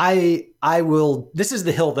I will, this is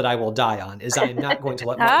the hill that I will die on, is I am not going to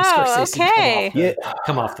let Martin Scorsese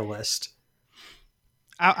come off the list.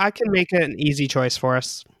 I can make an easy choice for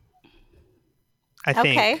us. I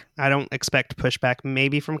think. Okay. I don't expect pushback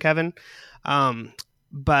maybe from Kevin.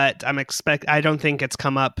 But I don't think it's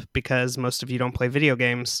come up because most of you don't play video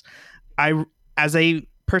games. As a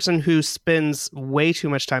person who spends way too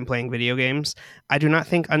much time playing video games, I do not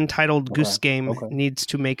think Untitled Goose Game needs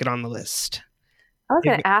to make it on the list. I was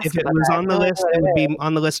going to ask if it was on the list, it would be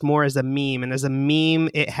on the list more as a meme. And as a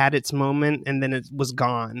meme, it had its moment and then it was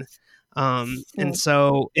gone. And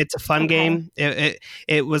so it's a fun game.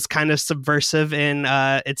 It was kind of subversive in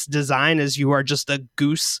its design, as you are just a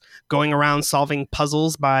goose going around solving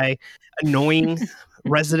puzzles by annoying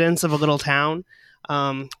residents of a little town.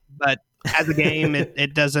 But as a game,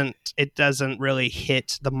 it doesn't really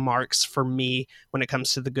hit the marks for me when it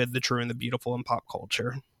comes to the good, the true, and the beautiful in pop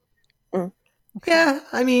culture. Yeah,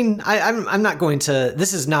 I mean, I'm not going to.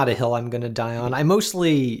 This is not a hill I'm going to die on. I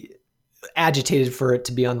mostly agitated for it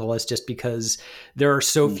to be on the list just because there are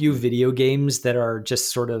so few video games that are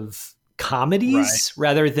just sort of comedies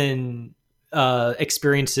rather than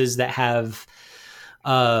experiences that have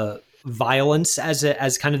violence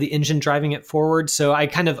as kind of the engine driving it forward. So I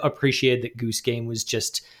kind of appreciated that Goose Game was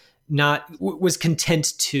just was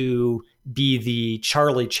content to be the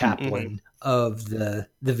Charlie Chaplin of the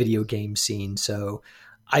video game scene. So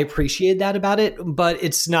I appreciate that about it, but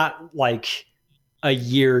it's not like a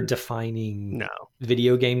year defining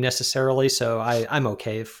video game necessarily. So I'm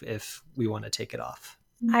okay if we want to take it off.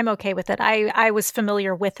 I'm okay with it. I was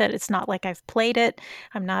familiar with it. It's not like I've played it.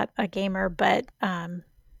 I'm not a gamer, but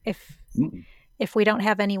if we don't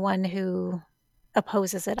have anyone who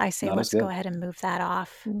opposes it, I say let's go ahead and move that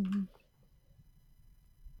off.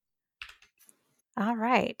 All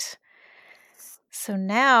right. So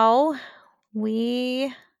now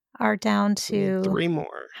we are down to 3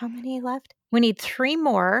 more. How many left? We need 3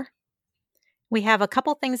 more. We have a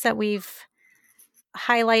couple things that we've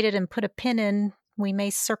highlighted and put a pin in. We may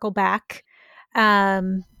circle back.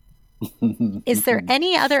 Is there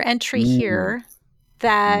any other entry here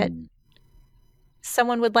that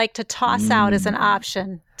someone would like to toss out as an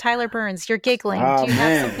option? Tyler Burns, you're giggling. Do you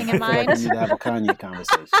have something in mind? I feel like we need to have a Kanye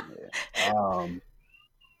conversation here.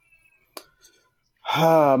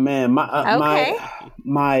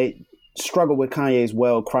 My struggle with Kanye is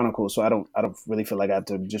well chronicled, so I don't really feel like I have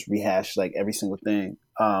to just rehash like every single thing.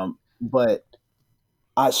 But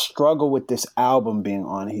I struggle with this album being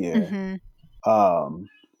on here.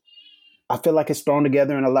 I feel like it's thrown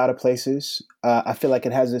together in a lot of places. I feel like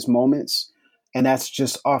it has its moments, and that's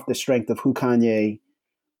just off the strength of who Kanye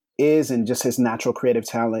is and just his natural creative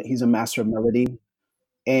talent. He's a master of melody.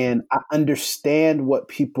 And I understand what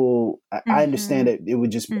people, I understand Mm-hmm. that it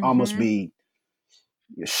would just almost Mm-hmm. be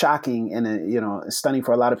shocking and, stunning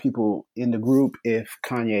for a lot of people in the group if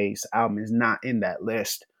Kanye's album is not in that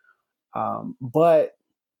list. But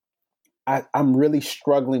I'm really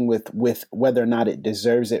struggling with whether or not it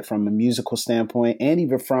deserves it from a musical standpoint and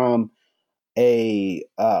even from a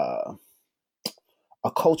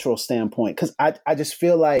cultural standpoint, because I just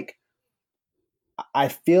feel like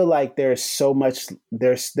there's so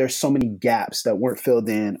many gaps that weren't filled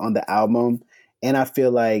in on the album, and I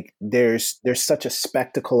feel like there's such a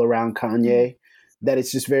spectacle around Kanye that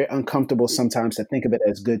it's just very uncomfortable sometimes to think of it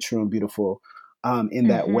as good, true, and beautiful. In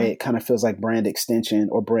that way, it kind of feels like brand extension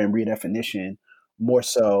or brand redefinition more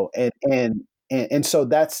so, and so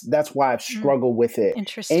that's why I've struggled with it.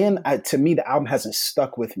 Interesting. And to me, the album hasn't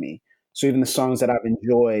stuck with me. So even the songs that I've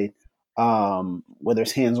enjoyed, whether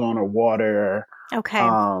it's Hands On or Water, Okay.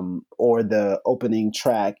 or the opening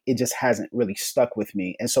track, it just hasn't really stuck with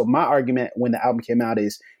me. And so my argument when the album came out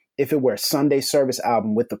is, if it were a Sunday service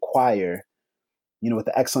album with the choir, with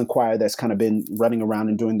the excellent choir that's kind of been running around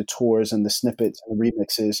and doing the tours and the snippets and the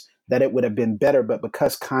remixes, that it would have been better. But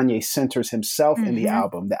because Kanye centers himself in the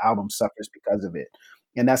album suffers because of it.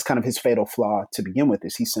 And that's kind of his fatal flaw to begin with,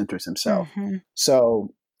 is he centers himself.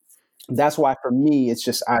 So that's why for me, it's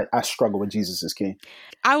just, I struggle with Jesus is King.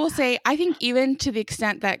 I will say, I think even to the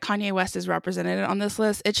extent that Kanye West is represented on this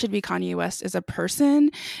list, it should be Kanye West as a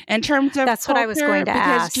person in terms of That's what I was going to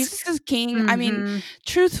ask. Because Jesus is King, I mean,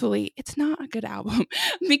 truthfully, it's not a good album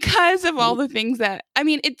because of all the things that, I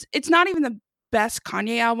mean, it's not even the best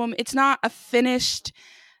Kanye album. It's not a finished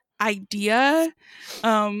idea.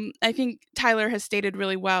 I think Tyler has stated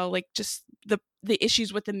really well, like just the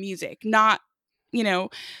issues with the music, not,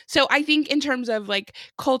 so I think in terms of like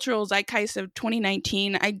cultural zeitgeist of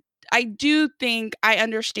 2019, I do think I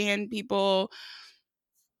understand people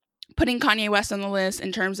putting Kanye West on the list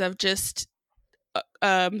in terms of just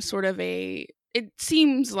sort of it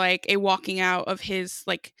seems like a walking out of his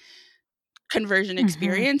like conversion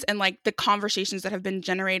experience and like the conversations that have been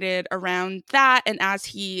generated around that. And as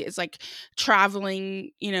he is like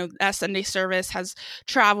traveling, as Sunday service has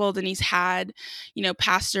traveled and he's had,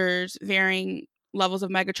 pastors, varying levels of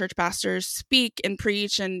megachurch pastors speak and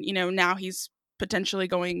preach, and now he's potentially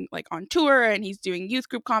going like on tour and he's doing youth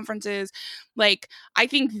group conferences. Like, I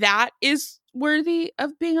think that is worthy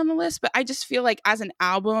of being on the list, but I just feel like as an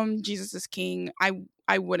album, Jesus is King,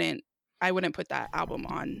 I wouldn't put that album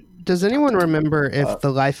on. Does anyone remember if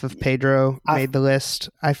The Life of Pedro made the list?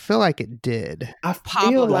 I feel like it did. I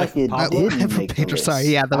feel like it didn't make the list. Sorry,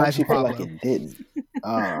 yeah, The Life of Pablo. I Pablo. feel like it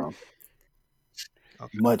didn't.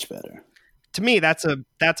 Much better. To me, that's a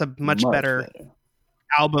much better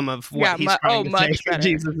album of what he's trying to say. Better.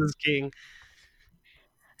 Jesus is King.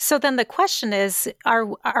 So then the question is,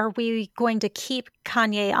 are we going to keep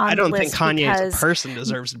Kanye on the list? I don't think Kanye as a person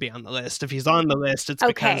deserves to be on the list. If he's on the list, it's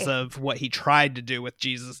because of what he tried to do with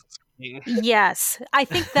Jesus is King. Yes, I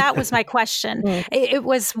think that was my question. It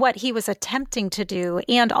was what he was attempting to do,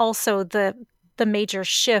 and also the major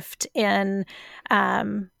shift in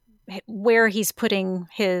where he's putting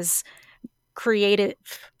his creative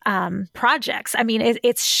projects. I mean,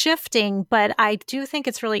 it's shifting, but I do think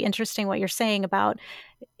it's really interesting what you're saying about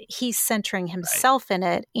he's centering himself in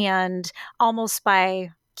it, and almost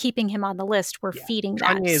by keeping him on the list, we're feeding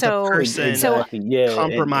that. Kanye is a person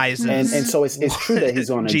compromises. And so it's true that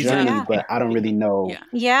he's on a journey, but I don't really know.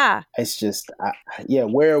 Yeah. It's just,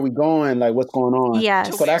 where are we going? Like, what's going on?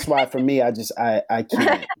 Yes. So that's why for me, I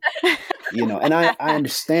can't, and I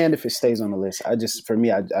understand if it stays on the list. For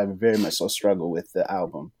me, I very much so struggle with the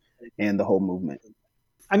album and the whole movement.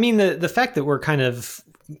 I mean, the fact that we're kind of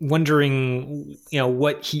wondering,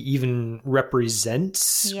 what he even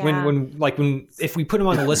represents when if we put him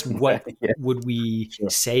on the list, what would we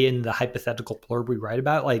say in the hypothetical blurb we write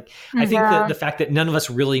about? Like, I think that the fact that none of us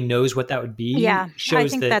really knows what that would be shows I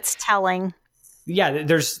think that's telling. Yeah,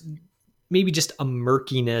 there's maybe just a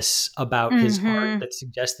murkiness about his art that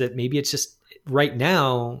suggests that maybe it's just right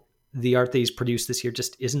now the art that he's produced this year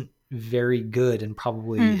just isn't very good and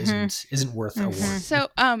probably isn't worth a award. So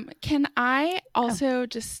can I also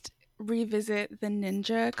just revisit the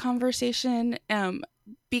Ninja conversation,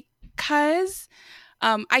 because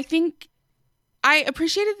I think I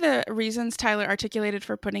appreciated the reasons Tyler articulated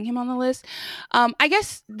for putting him on the list. I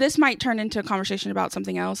guess this might turn into a conversation about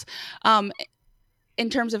something else, in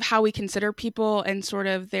terms of how we consider people and sort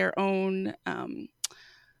of their own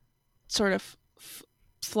sort of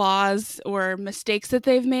flaws or mistakes that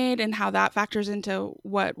they've made, and how that factors into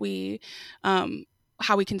what we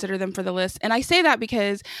how we consider them for the list. And I say that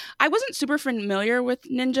because I wasn't super familiar with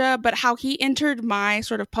Ninja, but how he entered my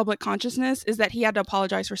sort of public consciousness is that he had to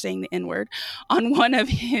apologize for saying the N-word on one of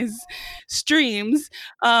his streams.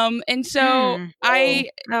 And so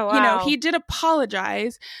he did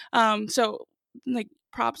apologize. So like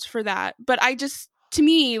props for that. But to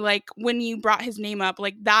me, like when you brought his name up,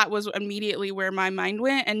 like that was immediately where my mind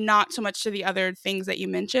went and not so much to the other things that you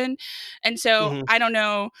mentioned. And so I don't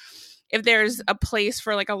know if there's a place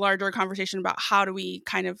for like a larger conversation about how do we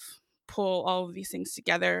kind of pull all of these things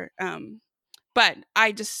together. But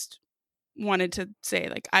I just wanted to say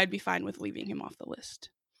like, I'd be fine with leaving him off the list.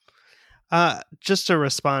 Just to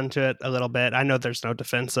respond to it a little bit, I know there's no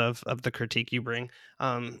defense of the critique you bring.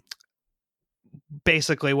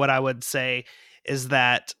 Basically what I would say is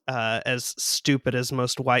that as stupid as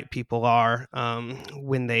most white people are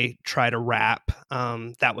when they try to rap,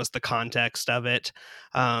 that was the context of it.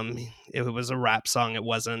 It was a rap song. It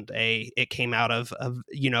wasn't it came out of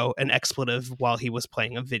an expletive while he was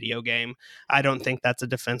playing a video game. I don't think that's a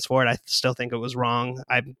defense for it. I still think it was wrong.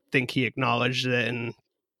 I think he acknowledged it, and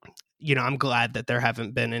I'm glad that there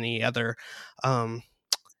haven't been any other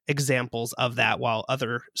examples of that, while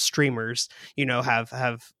other streamers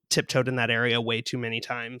have tiptoed in that area way too many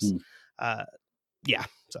times. Yeah.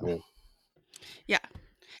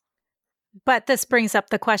 But this brings up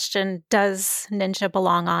the question, does Ninja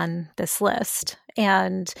belong on this list?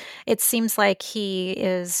 And it seems like he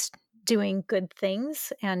is doing good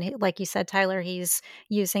things, and like you said, Tyler, he's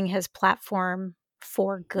using his platform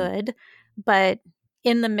for good. But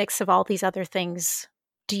in the mix of all these other things,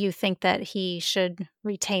 do you think that he should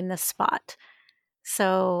retain this spot?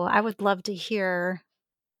 So I would love to hear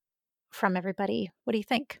from everybody. What do you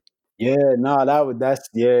think? Yeah, no, that's.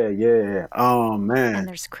 Oh man. And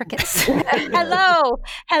there's crickets. Hello.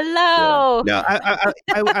 No,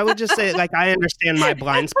 I would just say, like, I understand my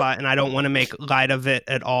blind spot, and I don't want to make light of it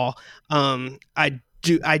at all. I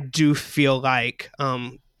do feel like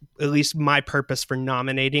at least my purpose for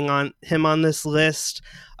nominating him on this list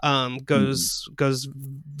goes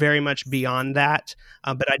very much beyond that.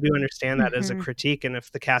 But I do understand that as a critique, and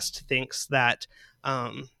if the cast thinks that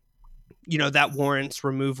that warrants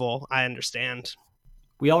removal, I understand.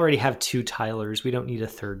 We already have 2 Tylers. We don't need a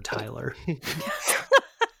third Tyler.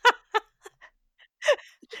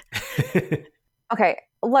 Okay.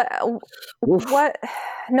 What?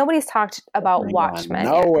 Nobody's talked about Watchmen.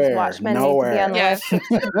 Nowhere. Watchmen needs to be on the list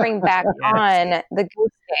to bring back on the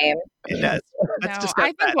Goose Game. It does.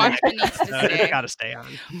 I think Watchmen needs to stay. It's got to stay on.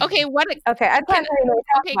 Okay. Okay. I can't really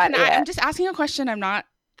talk about it. I'm just asking a question.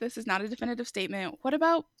 This is not a definitive statement. What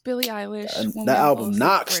about Billie Eilish? The album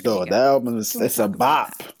knocks, though. The album it's a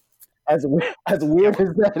bop. As weird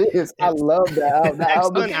as that is, I love that album.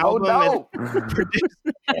 That album so dope.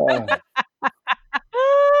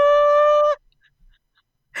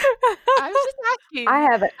 I was just asking.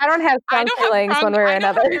 I don't have strong feelings one way or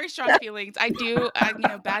another. I don't have very strong feelings. I do.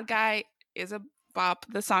 Bad Guy is a bop.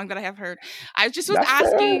 The song that I have heard. I just was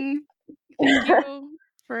asking. Thank you.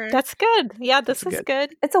 That's good. Yeah, this is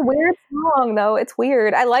good. It's a weird song, though. It's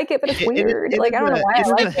weird. I like it, but it's weird. I don't know why I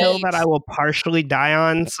like it. It's a hill that I will partially die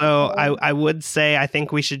on. So I would say I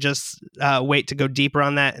think we should just wait to go deeper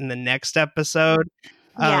on that in the next episode.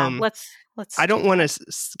 Yeah, let's. I don't want to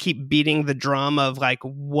keep beating the drum of like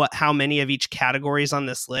how many of each category is on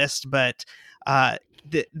this list, but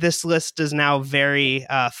this list is now very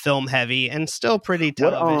film heavy and still pretty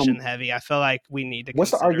television heavy. I feel like we need to. What's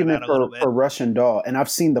the argument for Russian Doll? And I've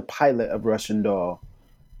seen the pilot of Russian Doll,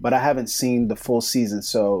 but I haven't seen the full season.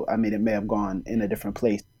 So I mean, it may have gone in a different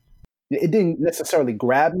place. It didn't necessarily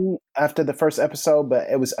grab me after the first episode, but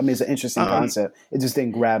it's an interesting concept. It just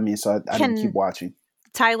didn't grab me, so I didn't keep watching.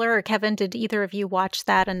 Tyler or Kevin, did either of you watch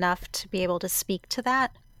that enough to be able to speak to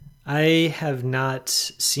that? I have not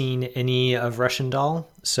seen any of Russian Doll,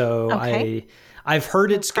 so okay. I've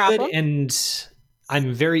heard it's good, and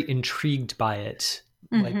I'm very intrigued by it.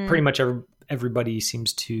 Like pretty much everybody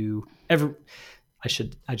seems to I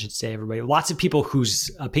should say everybody. Lots of people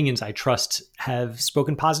whose opinions I trust have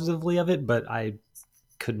spoken positively of it, but I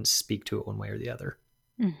couldn't speak to it one way or the other.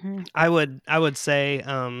 I would say.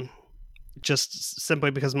 Just simply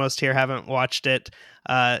because most here haven't watched it,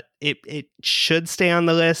 it should stay on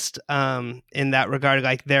the list. In that regard,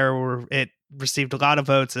 like it received a lot of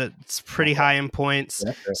votes. It's pretty high in points,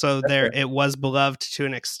 so it was beloved to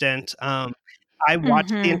an extent. I watched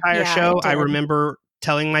the entire show. I remember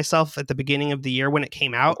telling myself at the beginning of the year when it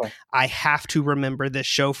came out, I have to remember this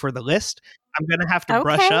show for the list. I'm going to have to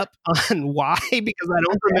brush up on why, because I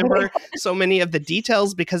don't remember so many of the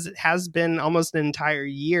details because it has been almost an entire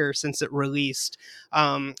year since it released.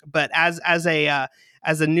 But as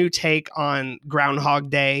as a new take on Groundhog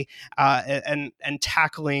Day, and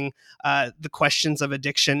tackling the questions of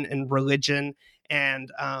addiction and religion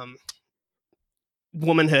and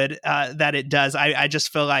womanhood that it does. I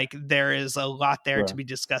just feel like there is a lot there to be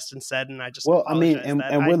discussed and said, and I just apologize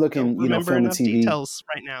and we're looking, remember film and enough TV details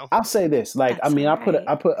right now. I'll say this, like, That's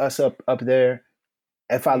I put us up there.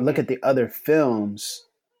 If I look at the other films,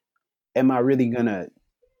 am I really gonna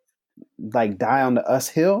like die on the Us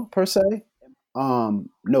hill per se?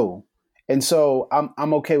 No. And so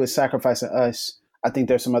I'm okay with sacrificing Us. I think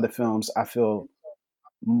there's some other films I feel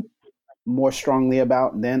more strongly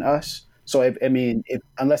about than Us. So if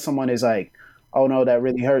unless someone is like, oh no, that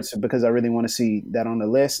really hurts because I really want to see that on the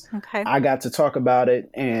list. Okay. I got to talk about it,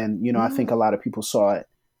 and I think a lot of people saw it,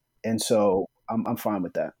 and so I'm fine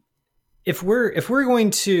with that. If we're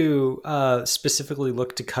going to specifically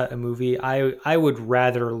look to cut a movie, I would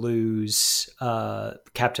rather lose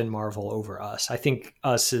Captain Marvel over Us. I think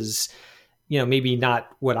Us is, maybe not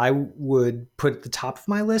what I would put at the top of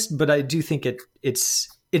my list, but I do think it's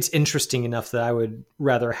interesting enough that I would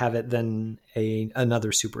rather have it than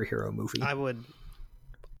another superhero movie. I would,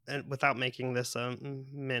 and without making this a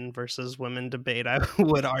men versus women debate, I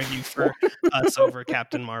would argue for Us over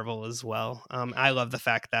Captain Marvel as well. I love the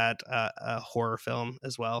fact that a horror film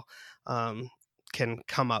as well can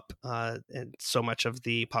come up in so much of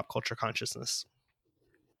the pop culture consciousness.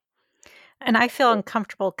 And I feel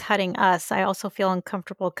uncomfortable cutting Us. I also feel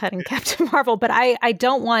uncomfortable cutting Captain Marvel, but I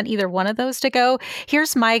don't want either one of those to go.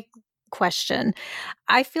 Here's my question.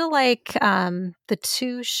 I feel like the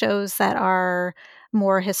two shows that are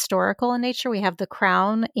more historical in nature, we have The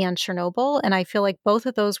Crown and Chernobyl, and I feel like both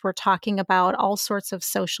of those were talking about all sorts of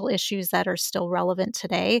social issues that are still relevant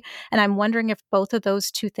today. And I'm wondering if both of those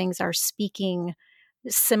two things are speaking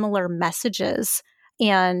similar messages,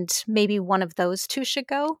 and maybe one of those two should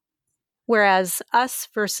go. Whereas Us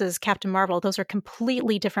versus Captain Marvel, those are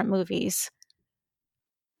completely different movies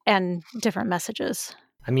and different messages.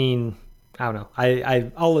 I mean, I don't know.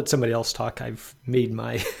 I'll let somebody else talk. I've made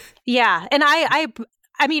my... Yeah. And I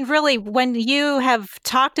mean, really, when you have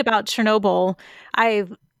talked about Chernobyl, I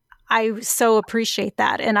so appreciate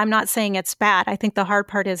that. And I'm not saying it's bad. I think the hard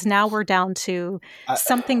part is now we're down to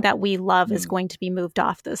something that we love is going to be moved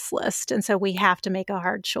off this list. And so we have to make a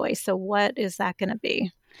hard choice. So what is that going to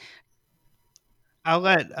be? I'll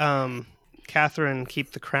let Catherine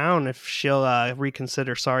keep The Crown if she'll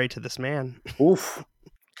reconsider Sorry to This Man. Oof.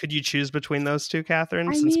 Could you choose between those two,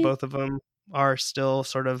 Catherine, since both of them are still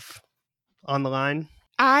sort of on the line?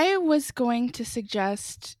 I was going to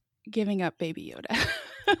suggest giving up Baby Yoda.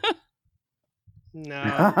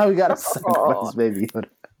 No. We got to sacrifice Baby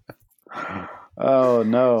Yoda. Oh,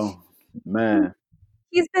 no. Man.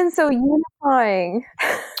 He's been so unifying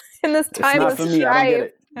in this time of strife. It's not for me. I don't get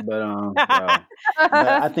it. But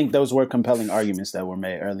I think those were compelling arguments that were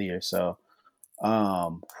made earlier. So,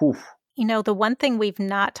 the one thing we've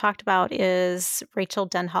not talked about is Rachel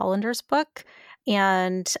Denhollander's book.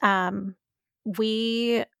 And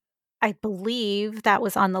I believe that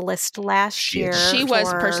was on the list last year. She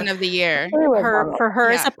was Person of the Year. For her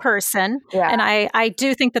as a person. Yeah. And I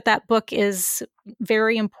do think that book is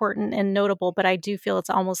very important and notable, but I do feel it's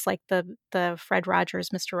almost like the Fred Rogers,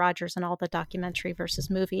 Mr. Rogers, and all the documentary versus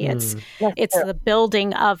movie. It's the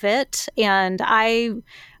building of it. And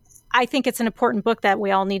I think it's an important book that we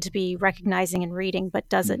all need to be recognizing and reading, but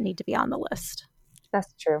doesn't need to be on the list.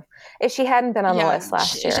 That's true. If she hadn't been on the list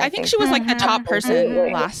last year, I think she was like the top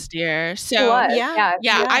person last year. So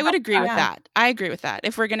yeah, I would agree with that. I agree with that.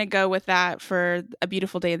 If we're going to go with that for A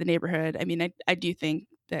Beautiful Day in the Neighborhood, I mean, I do think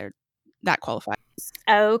that qualifies.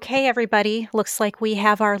 Okay, everybody. Looks like we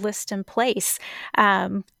have our list in place.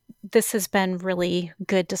 This has been really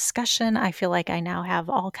good discussion. I feel like I now have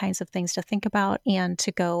all kinds of things to think about and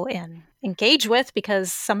to go and engage with,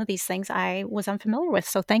 because some of these things I was unfamiliar with.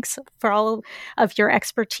 So thanks for all of your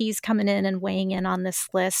expertise coming in and weighing in on this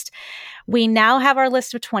list. We now have our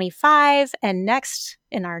list of 25, and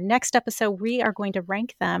in our next episode, we are going to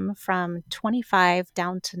rank them from 25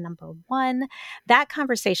 down to number 1. That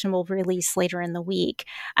conversation will release later in the week.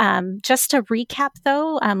 Just to recap,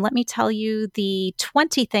 though, let me tell you the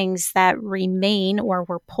 20 things that remain or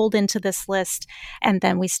were pulled into this list, and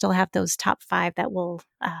then we still have those top 5 that we'll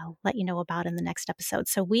let you know about in the next episode.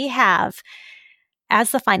 So we have,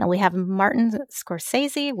 as the final, we have Martin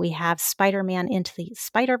Scorsese, we have Spider-Man Into the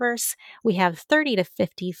Spider-Verse, we have 30 to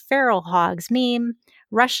 50 Feral Hogs Meme,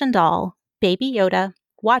 Russian Doll, Baby Yoda,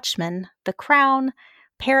 Watchmen, The Crown,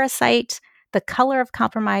 Parasite, The Color of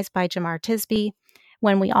Compromise by Jamar Tisby,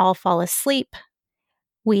 When We All Fall Asleep.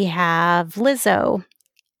 We have Lizzo,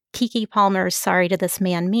 Keke Palmer's Sorry to This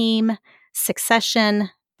Man meme, Succession,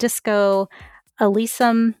 Disco,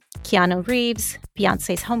 Elysium, Keanu Reeves,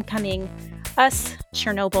 Beyonce's Homecoming, Us,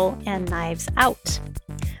 Chernobyl, and Knives Out.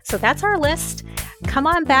 So that's our list. Come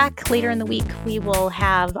on back later in the week. We will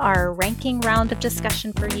have our ranking round of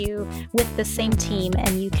discussion for you with the same team,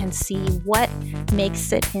 and you can see what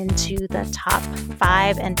makes it into the top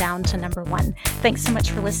 5 and down to number 1. Thanks so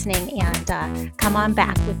much for listening, and come on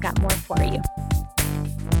back. We've got more for you.